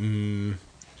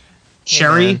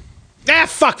 Sherry?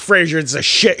 Fuck Frasier. It's a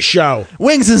shit show.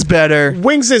 Wings is better.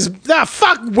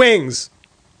 Fuck Wings.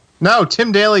 No,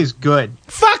 Tim Daly's good.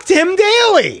 Fuck Tim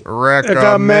Daly.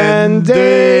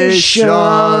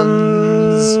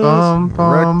 Recommendations.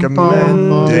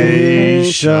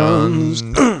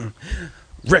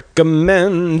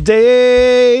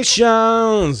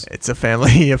 Recommendations. It's a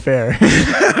family affair.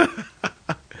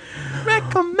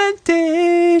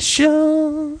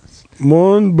 Recommendations.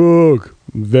 One book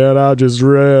that I just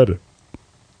read.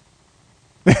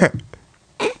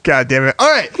 God damn it.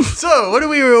 All right. So what are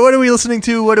we listening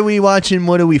to? What are we watching?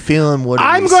 What are we feeling?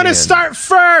 I'm going to start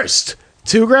first.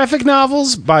 2 graphic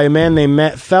novels by a man named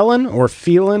Matt Felon or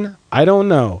Phelan. I don't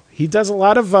know. He does a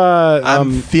lot of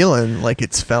I'm feeling like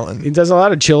it's Felon. He does a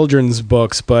lot of children's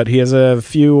books, but he has a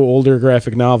few older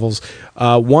graphic novels.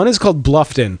 One is called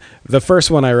Bluffton, the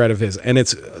first one I read of his, and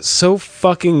it's so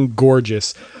fucking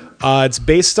gorgeous. It's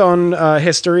based on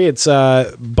history. It's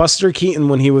Buster Keaton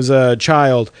when he was a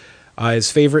child.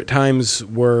 His favorite times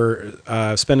were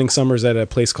spending summers at a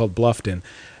place called Bluffton,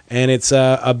 and it's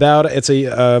about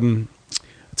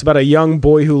a young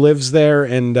boy who lives there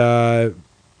and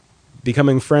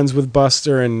becoming friends with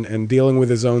Buster and dealing with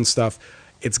his own stuff.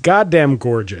 It's goddamn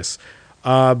gorgeous.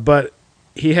 But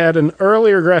he had an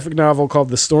earlier graphic novel called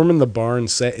The Storm in the Barn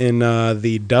set in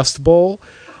the Dust Bowl.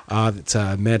 It's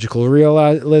magical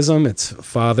realism. It's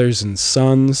fathers and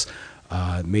sons.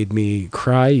 It made me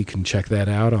cry. You can check that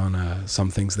out on Some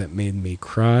Things That Made Me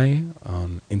Cry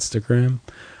on Instagram.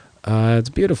 It's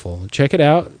beautiful. Check it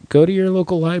out. Go to your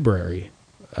local library.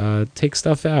 Take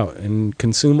stuff out and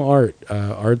consume art.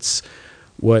 Art's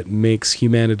what makes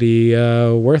humanity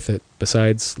worth it,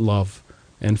 besides love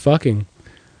and fucking.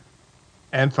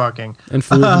 And fucking. And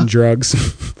food and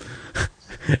drugs.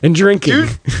 And drinking.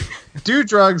 Do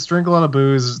drugs, drink a lot of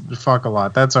booze, fuck a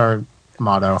lot. That's our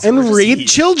motto. And read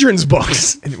children's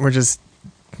books. And we're just...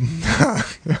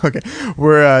 okay.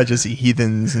 We're just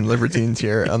heathens and libertines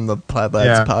here on the Plaid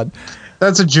Lads pod.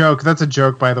 That's a joke. That's a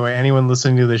joke, by the way. Anyone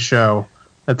listening to this show,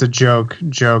 that's a joke,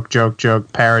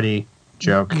 parody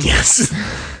joke. Yes.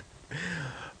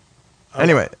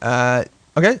 Anyway,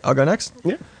 okay, I'll go next.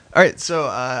 Yeah. All right, so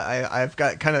I've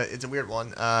got kind of, it's a weird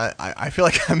one. I feel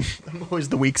like I'm always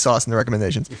the weak sauce in the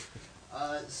recommendations.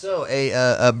 So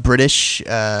a British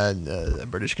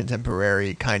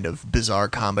contemporary kind of bizarre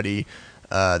comedy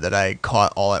that I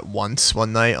caught all at once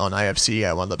one night on IFC.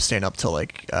 I wound up staying up till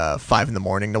like 5 in the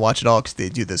morning to watch it all because they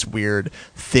do this weird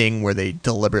thing where they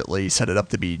deliberately set it up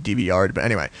to be DVR'd. But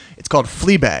anyway, it's called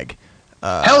Fleabag.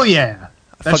 Hell yeah.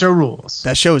 That show rules.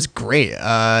 That show is great.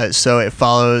 So it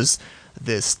follows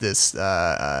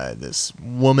this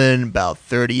woman about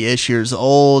 30-ish years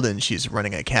old, and she's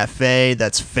running a cafe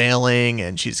that's failing,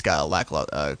 and she's got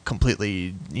a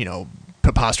completely,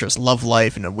 preposterous love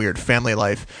life and a weird family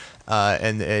life.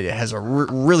 And it has a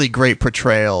really great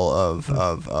portrayal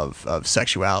of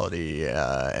sexuality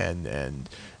and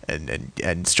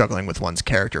struggling with one's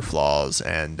character flaws,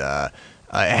 and it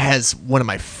has one of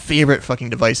my favorite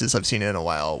fucking devices I've seen in a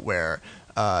while, where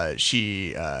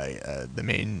the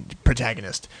main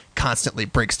protagonist, constantly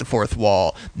breaks the fourth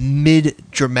wall mid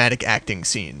dramatic acting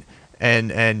scene,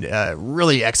 and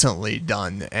really excellently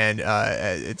done, and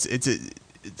it's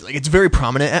very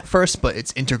prominent at first, but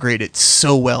it's integrated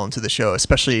so well into the show,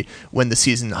 especially when the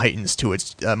season heightens to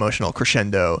its emotional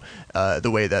crescendo.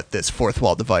 The way that this fourth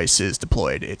wall device is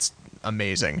deployed, it's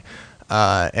amazing.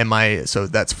 So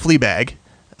that's Fleabag.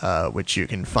 which you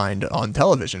can find on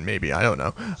television, maybe. I don't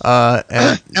know.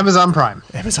 Amazon Prime.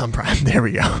 Amazon Prime. There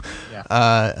we go.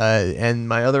 Yeah. And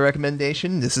my other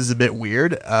recommendation, this is a bit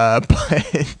weird,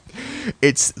 but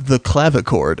it's the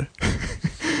clavichord.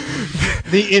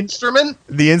 The instrument?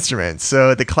 The instrument.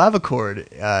 So the clavichord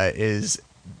is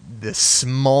the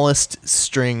smallest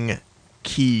string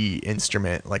key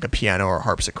instrument, like a piano or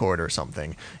harpsichord or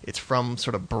something. It's from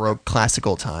sort of Baroque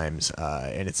classical times,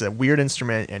 and it's a weird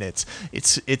instrument, and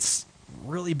it's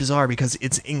really bizarre because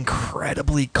it's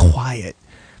incredibly quiet.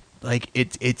 Like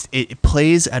it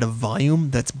plays at a volume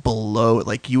that's below,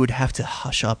 like you would have to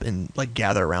hush up and like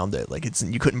gather around it. Like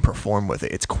you couldn't perform with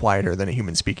it. It's quieter than a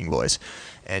human speaking voice.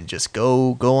 And just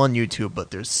go on YouTube,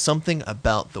 but there's something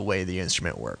about the way the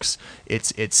instrument works.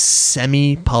 It's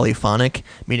semi polyphonic,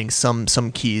 meaning some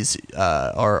keys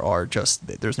are just,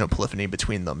 there's no polyphony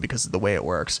between them because of the way it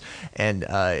works. And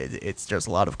there's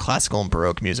a lot of classical and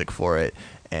Baroque music for it.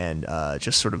 And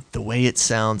just sort of the way it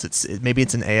sounds, maybe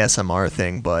it's an ASMR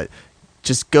thing, but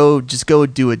just go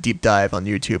do a deep dive on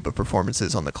YouTube of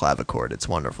performances on the clavichord. It's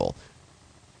wonderful.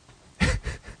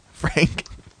 Frank?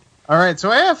 All right,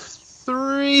 so I have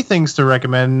 3 things to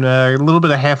recommend, a little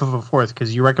bit of half of a fourth,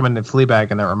 because you recommended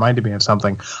Fleabag, and that reminded me of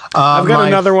something. I've got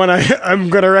another one I'm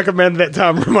going to recommend that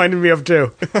Tom reminded me of,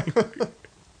 too.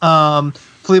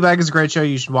 Fleabag is a great show.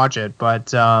 You should watch it,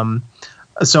 but...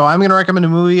 So I'm going to recommend a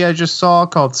movie I just saw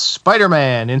called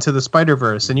Spider-Man Into the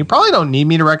Spider-Verse. And you probably don't need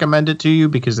me to recommend it to you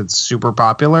because it's super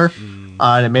popular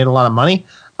and it made a lot of money.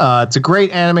 It's a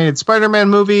great animated Spider-Man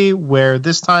movie where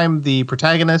this time the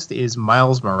protagonist is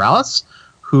Miles Morales,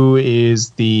 who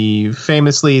is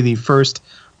famously the first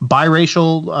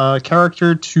biracial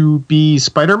character to be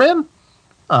Spider-Man.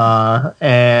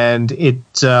 And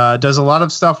it does a lot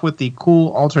of stuff with the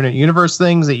cool alternate universe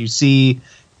things that you see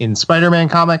in Spider-Man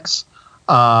comics.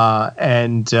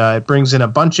 And it brings in a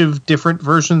bunch of different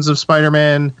versions of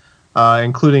Spider-Man,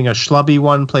 including a schlubby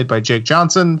one played by Jake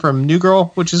Johnson from New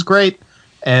Girl, which is great,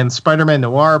 and Spider-Man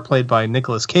Noir played by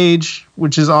Nicolas Cage,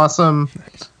 which is awesome.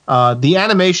 The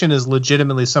animation is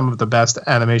legitimately some of the best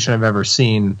animation I've ever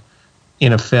seen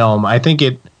in a film. I think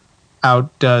it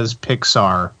outdoes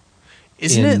Pixar.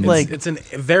 Isn't it like... It's a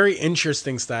very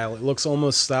interesting style. It looks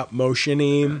almost stop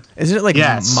motion-y. Isn't it like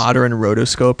modern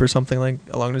rotoscope or something like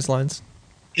along those lines?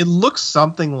 It looks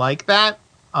something like that.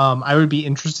 I would be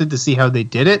interested to see how they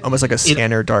did it. Almost like a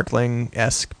Scanner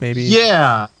Darkling-esque, maybe?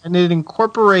 Yeah, and it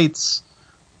incorporates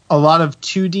a lot of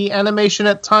 2D animation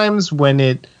at times when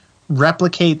it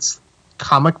replicates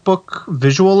comic book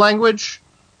visual language,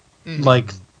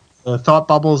 like thought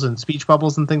bubbles and speech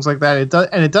bubbles and things like that.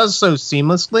 It does so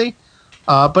seamlessly,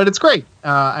 but it's great.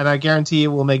 And I guarantee it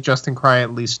will make Justin cry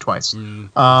at least twice.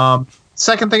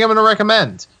 Second thing I'm going to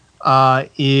recommend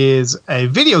is a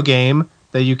video game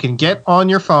that you can get on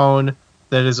your phone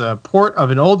that is a port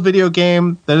of an old video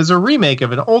game that is a remake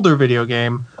of an older video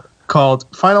game called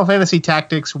Final Fantasy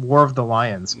Tactics War of the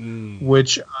Lions,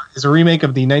 which is a remake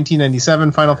of the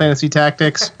 1997 Final Fantasy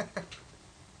Tactics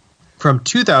from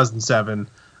 2007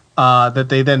 that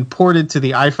they then ported to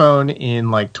the iPhone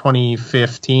in like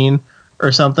 2015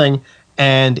 or something.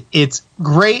 And it's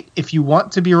great if you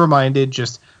want to be reminded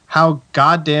just how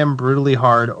goddamn brutally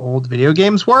hard old video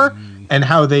games were and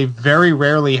how they very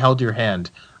rarely held your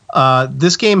hand.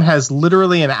 This game has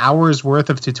literally an hour's worth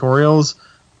of tutorials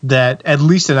at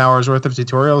least an hour's worth of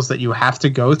tutorials that you have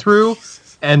to go through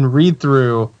and read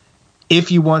through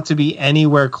if you want to be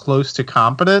anywhere close to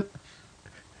competent.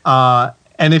 And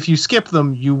if you skip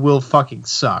them, you will fucking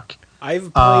suck.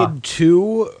 I've played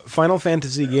 2 Final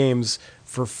Fantasy games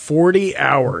for 40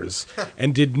 hours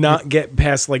and did not get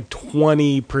past like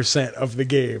 20% of the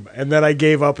game. And then I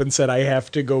gave up and said, I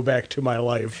have to go back to my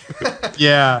life.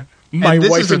 Yeah. My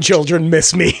wife and children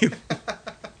miss me.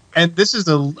 And this is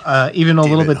even a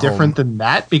little bit different than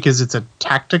that because it's a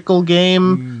tactical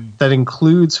game that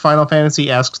includes Final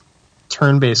Fantasy-esque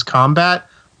turn-based combat,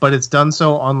 but it's done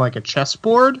so on like a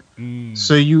chessboard.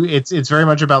 So it's very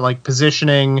much about like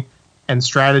positioning and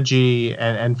strategy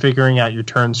and figuring out your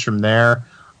turns from there.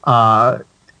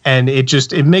 And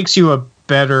it makes you a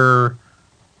better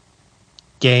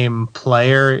game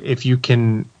player if you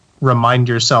can remind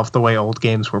yourself the way old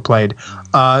games were played.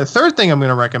 Third thing I'm going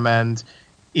to recommend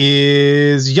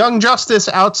is Young Justice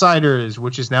Outsiders,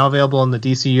 which is now available in the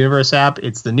DC Universe app.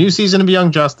 It's the new season of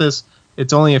Young Justice.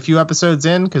 It's only a few episodes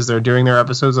in because they're doing their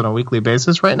episodes on a weekly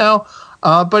basis right now.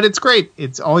 But it's great.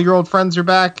 It's all your old friends are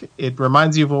back. It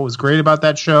reminds you of what was great about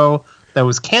that show that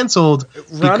was canceled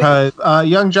because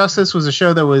Young Justice was a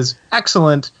show that was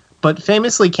excellent, but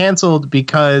famously canceled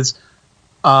because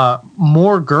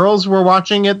more girls were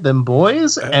watching it than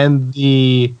boys, and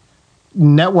the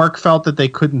network felt that they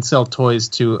couldn't sell toys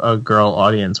to a girl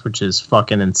audience, which is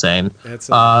fucking insane.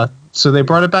 So they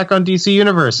brought it back on DC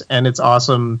Universe, and it's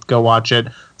awesome. Go watch it.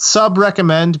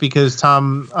 Recommend, because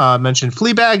Tom mentioned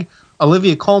Fleabag.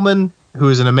 Olivia Colman, who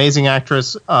is an amazing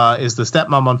actress, is the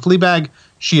stepmom on Fleabag.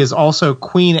 She is also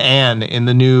Queen Anne in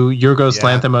the new Yorgos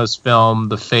Lanthimos film,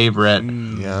 The Favorite.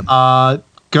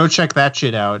 Go check that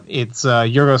shit out. It's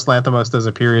Yorgos Lanthimos does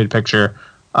a period picture,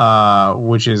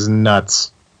 which is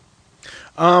nuts.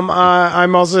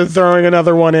 I'm also throwing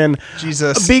another one in.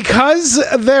 Jesus. Because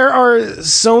there are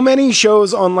so many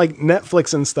shows on like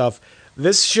Netflix and stuff,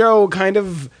 this show kind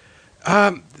of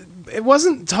it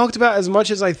wasn't talked about as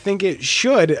much as I think it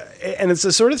should. And it's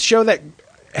the sort of show that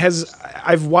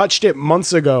I've watched it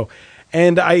months ago,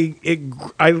 and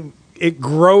it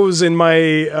grows in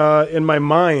my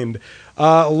mind.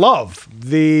 Love,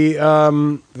 the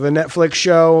Netflix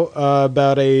show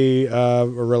about a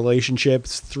relationship,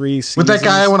 3 seasons. With that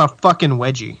guy, I want a fucking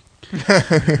wedgie.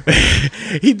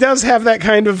 He does have that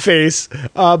kind of face,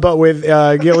 but with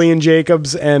Gillian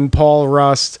Jacobs and Paul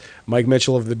Rust. Mike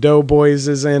Mitchell of the Doughboys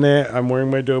is in it. I'm wearing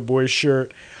my Doughboys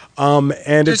shirt.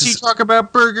 And does he talk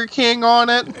about Burger King on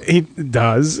it? He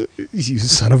does. You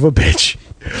son of a bitch.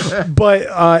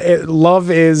 But Love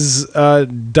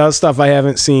does stuff I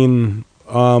haven't seen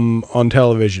on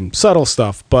television. Subtle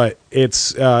stuff, but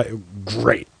it's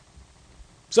great.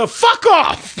 So fuck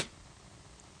off!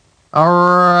 All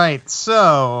right,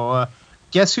 so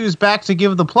guess who's back to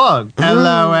give the plug?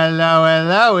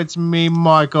 Hello, it's me,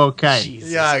 Michael K.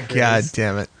 God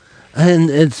damn it. And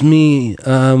it's me.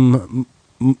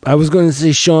 I was going to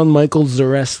say Shawn Michaels, the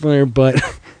wrestler, but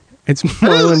it's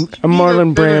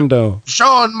Marlon Brando.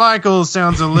 Shawn Michaels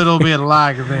sounds a little bit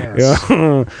like this.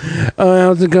 Yeah.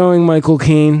 How's it going, Michael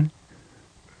Caine?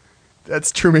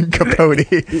 That's Truman Capote.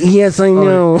 Yes, I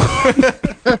know.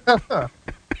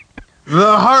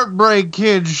 The Heartbreak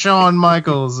Kid, Shawn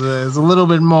Michaels, is a little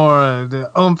bit more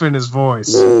oomph in his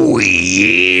voice. Oh,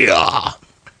 yeah.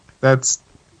 That's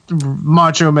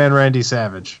Macho Man Randy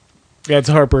Savage. That's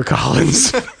Harper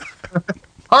Collins.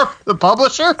 The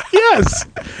publisher? Yes.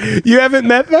 You haven't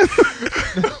met them?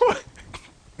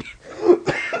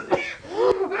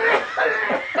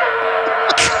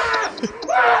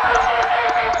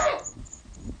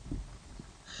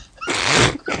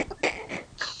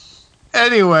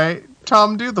 Anyway,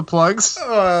 Tom, do the plugs.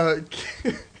 So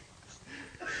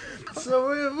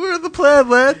we're the Plaid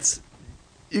Lads.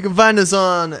 You can find us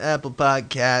on Apple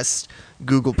Podcasts,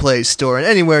 Google Play Store, and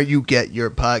anywhere you get your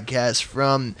podcasts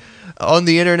from. On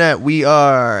the internet, we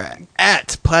are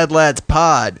at Plaid Lads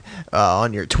Pod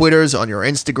on your Twitters, on your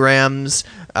Instagrams.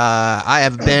 I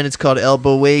have a band. It's called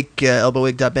Elbow Wake,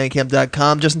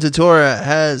 elbowwake.bandcamp.com. Justin Totora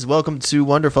has Welcome to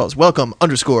Wonderfalls. Welcome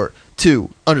 _ to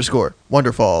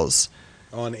Wonderfalls.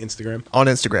 On Instagram. On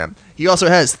Instagram. He also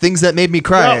has Things That Made Me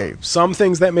Cry. No, Some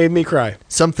Things That Made Me Cry.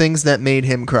 Some Things That Made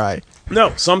Him Cry.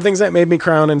 No, Some Things That Made Me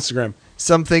Cry on Instagram.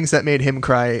 Some Things That Made Him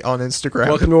Cry on Instagram.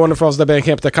 Welcome to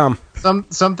wonderfalls.bandcamp.com.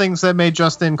 Some things that made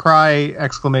Justin cry! On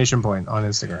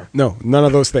Instagram. No, none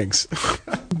of those things.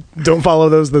 Don't follow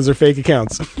those. Those are fake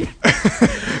accounts. Trying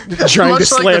to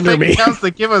slander like the fake me. accounts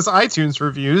that give us iTunes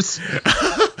reviews.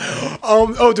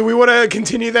 Do we want to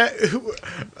continue that?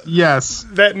 Yes.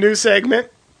 That new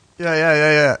segment?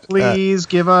 Yeah. Please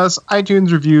give us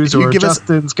iTunes reviews, or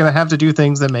Justin's going to have to do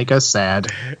things that make us sad.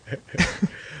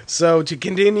 So to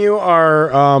continue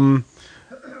our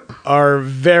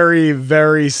very,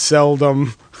 very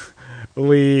seldomly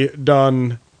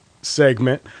done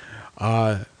segment,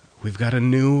 we've got a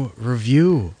new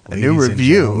review.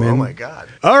 Oh my God.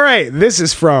 All right, this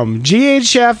is from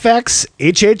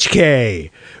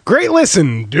GHFXHHK. Great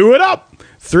listen, do it up.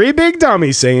 3 big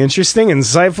dummies say interesting,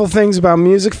 insightful things about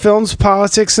music, films,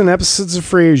 politics, and episodes of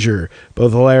Frasier.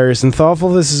 Both hilarious and thoughtful.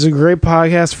 This is a great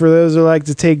podcast for those who like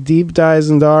to take deep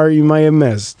dives into art you might have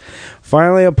missed.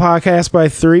 Finally, a podcast by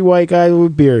 3 white guys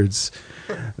with beards.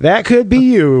 That could be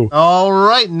you. All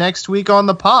right, next week on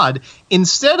the pod,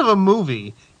 instead of a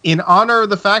movie, in honor of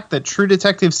the fact that True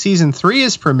Detective Season 3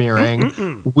 is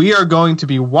premiering, we are going to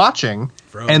be watching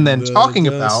and then talking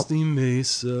about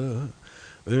Mesa.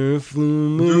 Big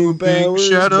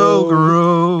Shadow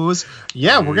Grows.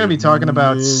 Yeah, we're going to be talking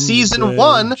about Season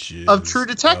 1 of True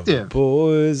Detective.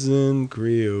 Poison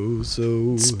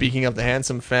Creosote. Speaking of the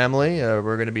Handsome Family,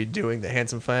 we're going to be doing the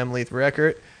Handsome Family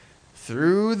record,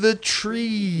 Through the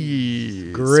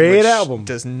Trees. Great album.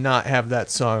 Does not have that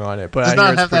song on it. But does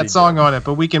not have that song on it,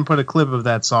 but we can put a clip of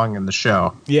that song in the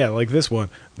show. Yeah, like this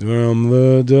one. From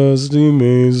the dusty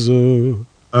mesa,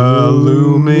 a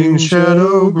looming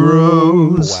shadow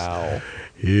grows. Wow.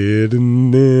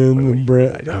 Hidden in the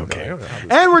bread. Okay.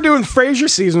 And we're doing Frasier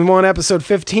season 1, episode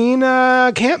 15.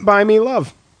 Can't Buy Me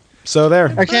Love. So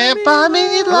there. I can't buy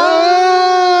me love.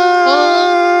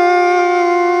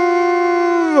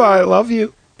 I love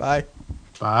you. Bye.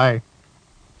 Bye.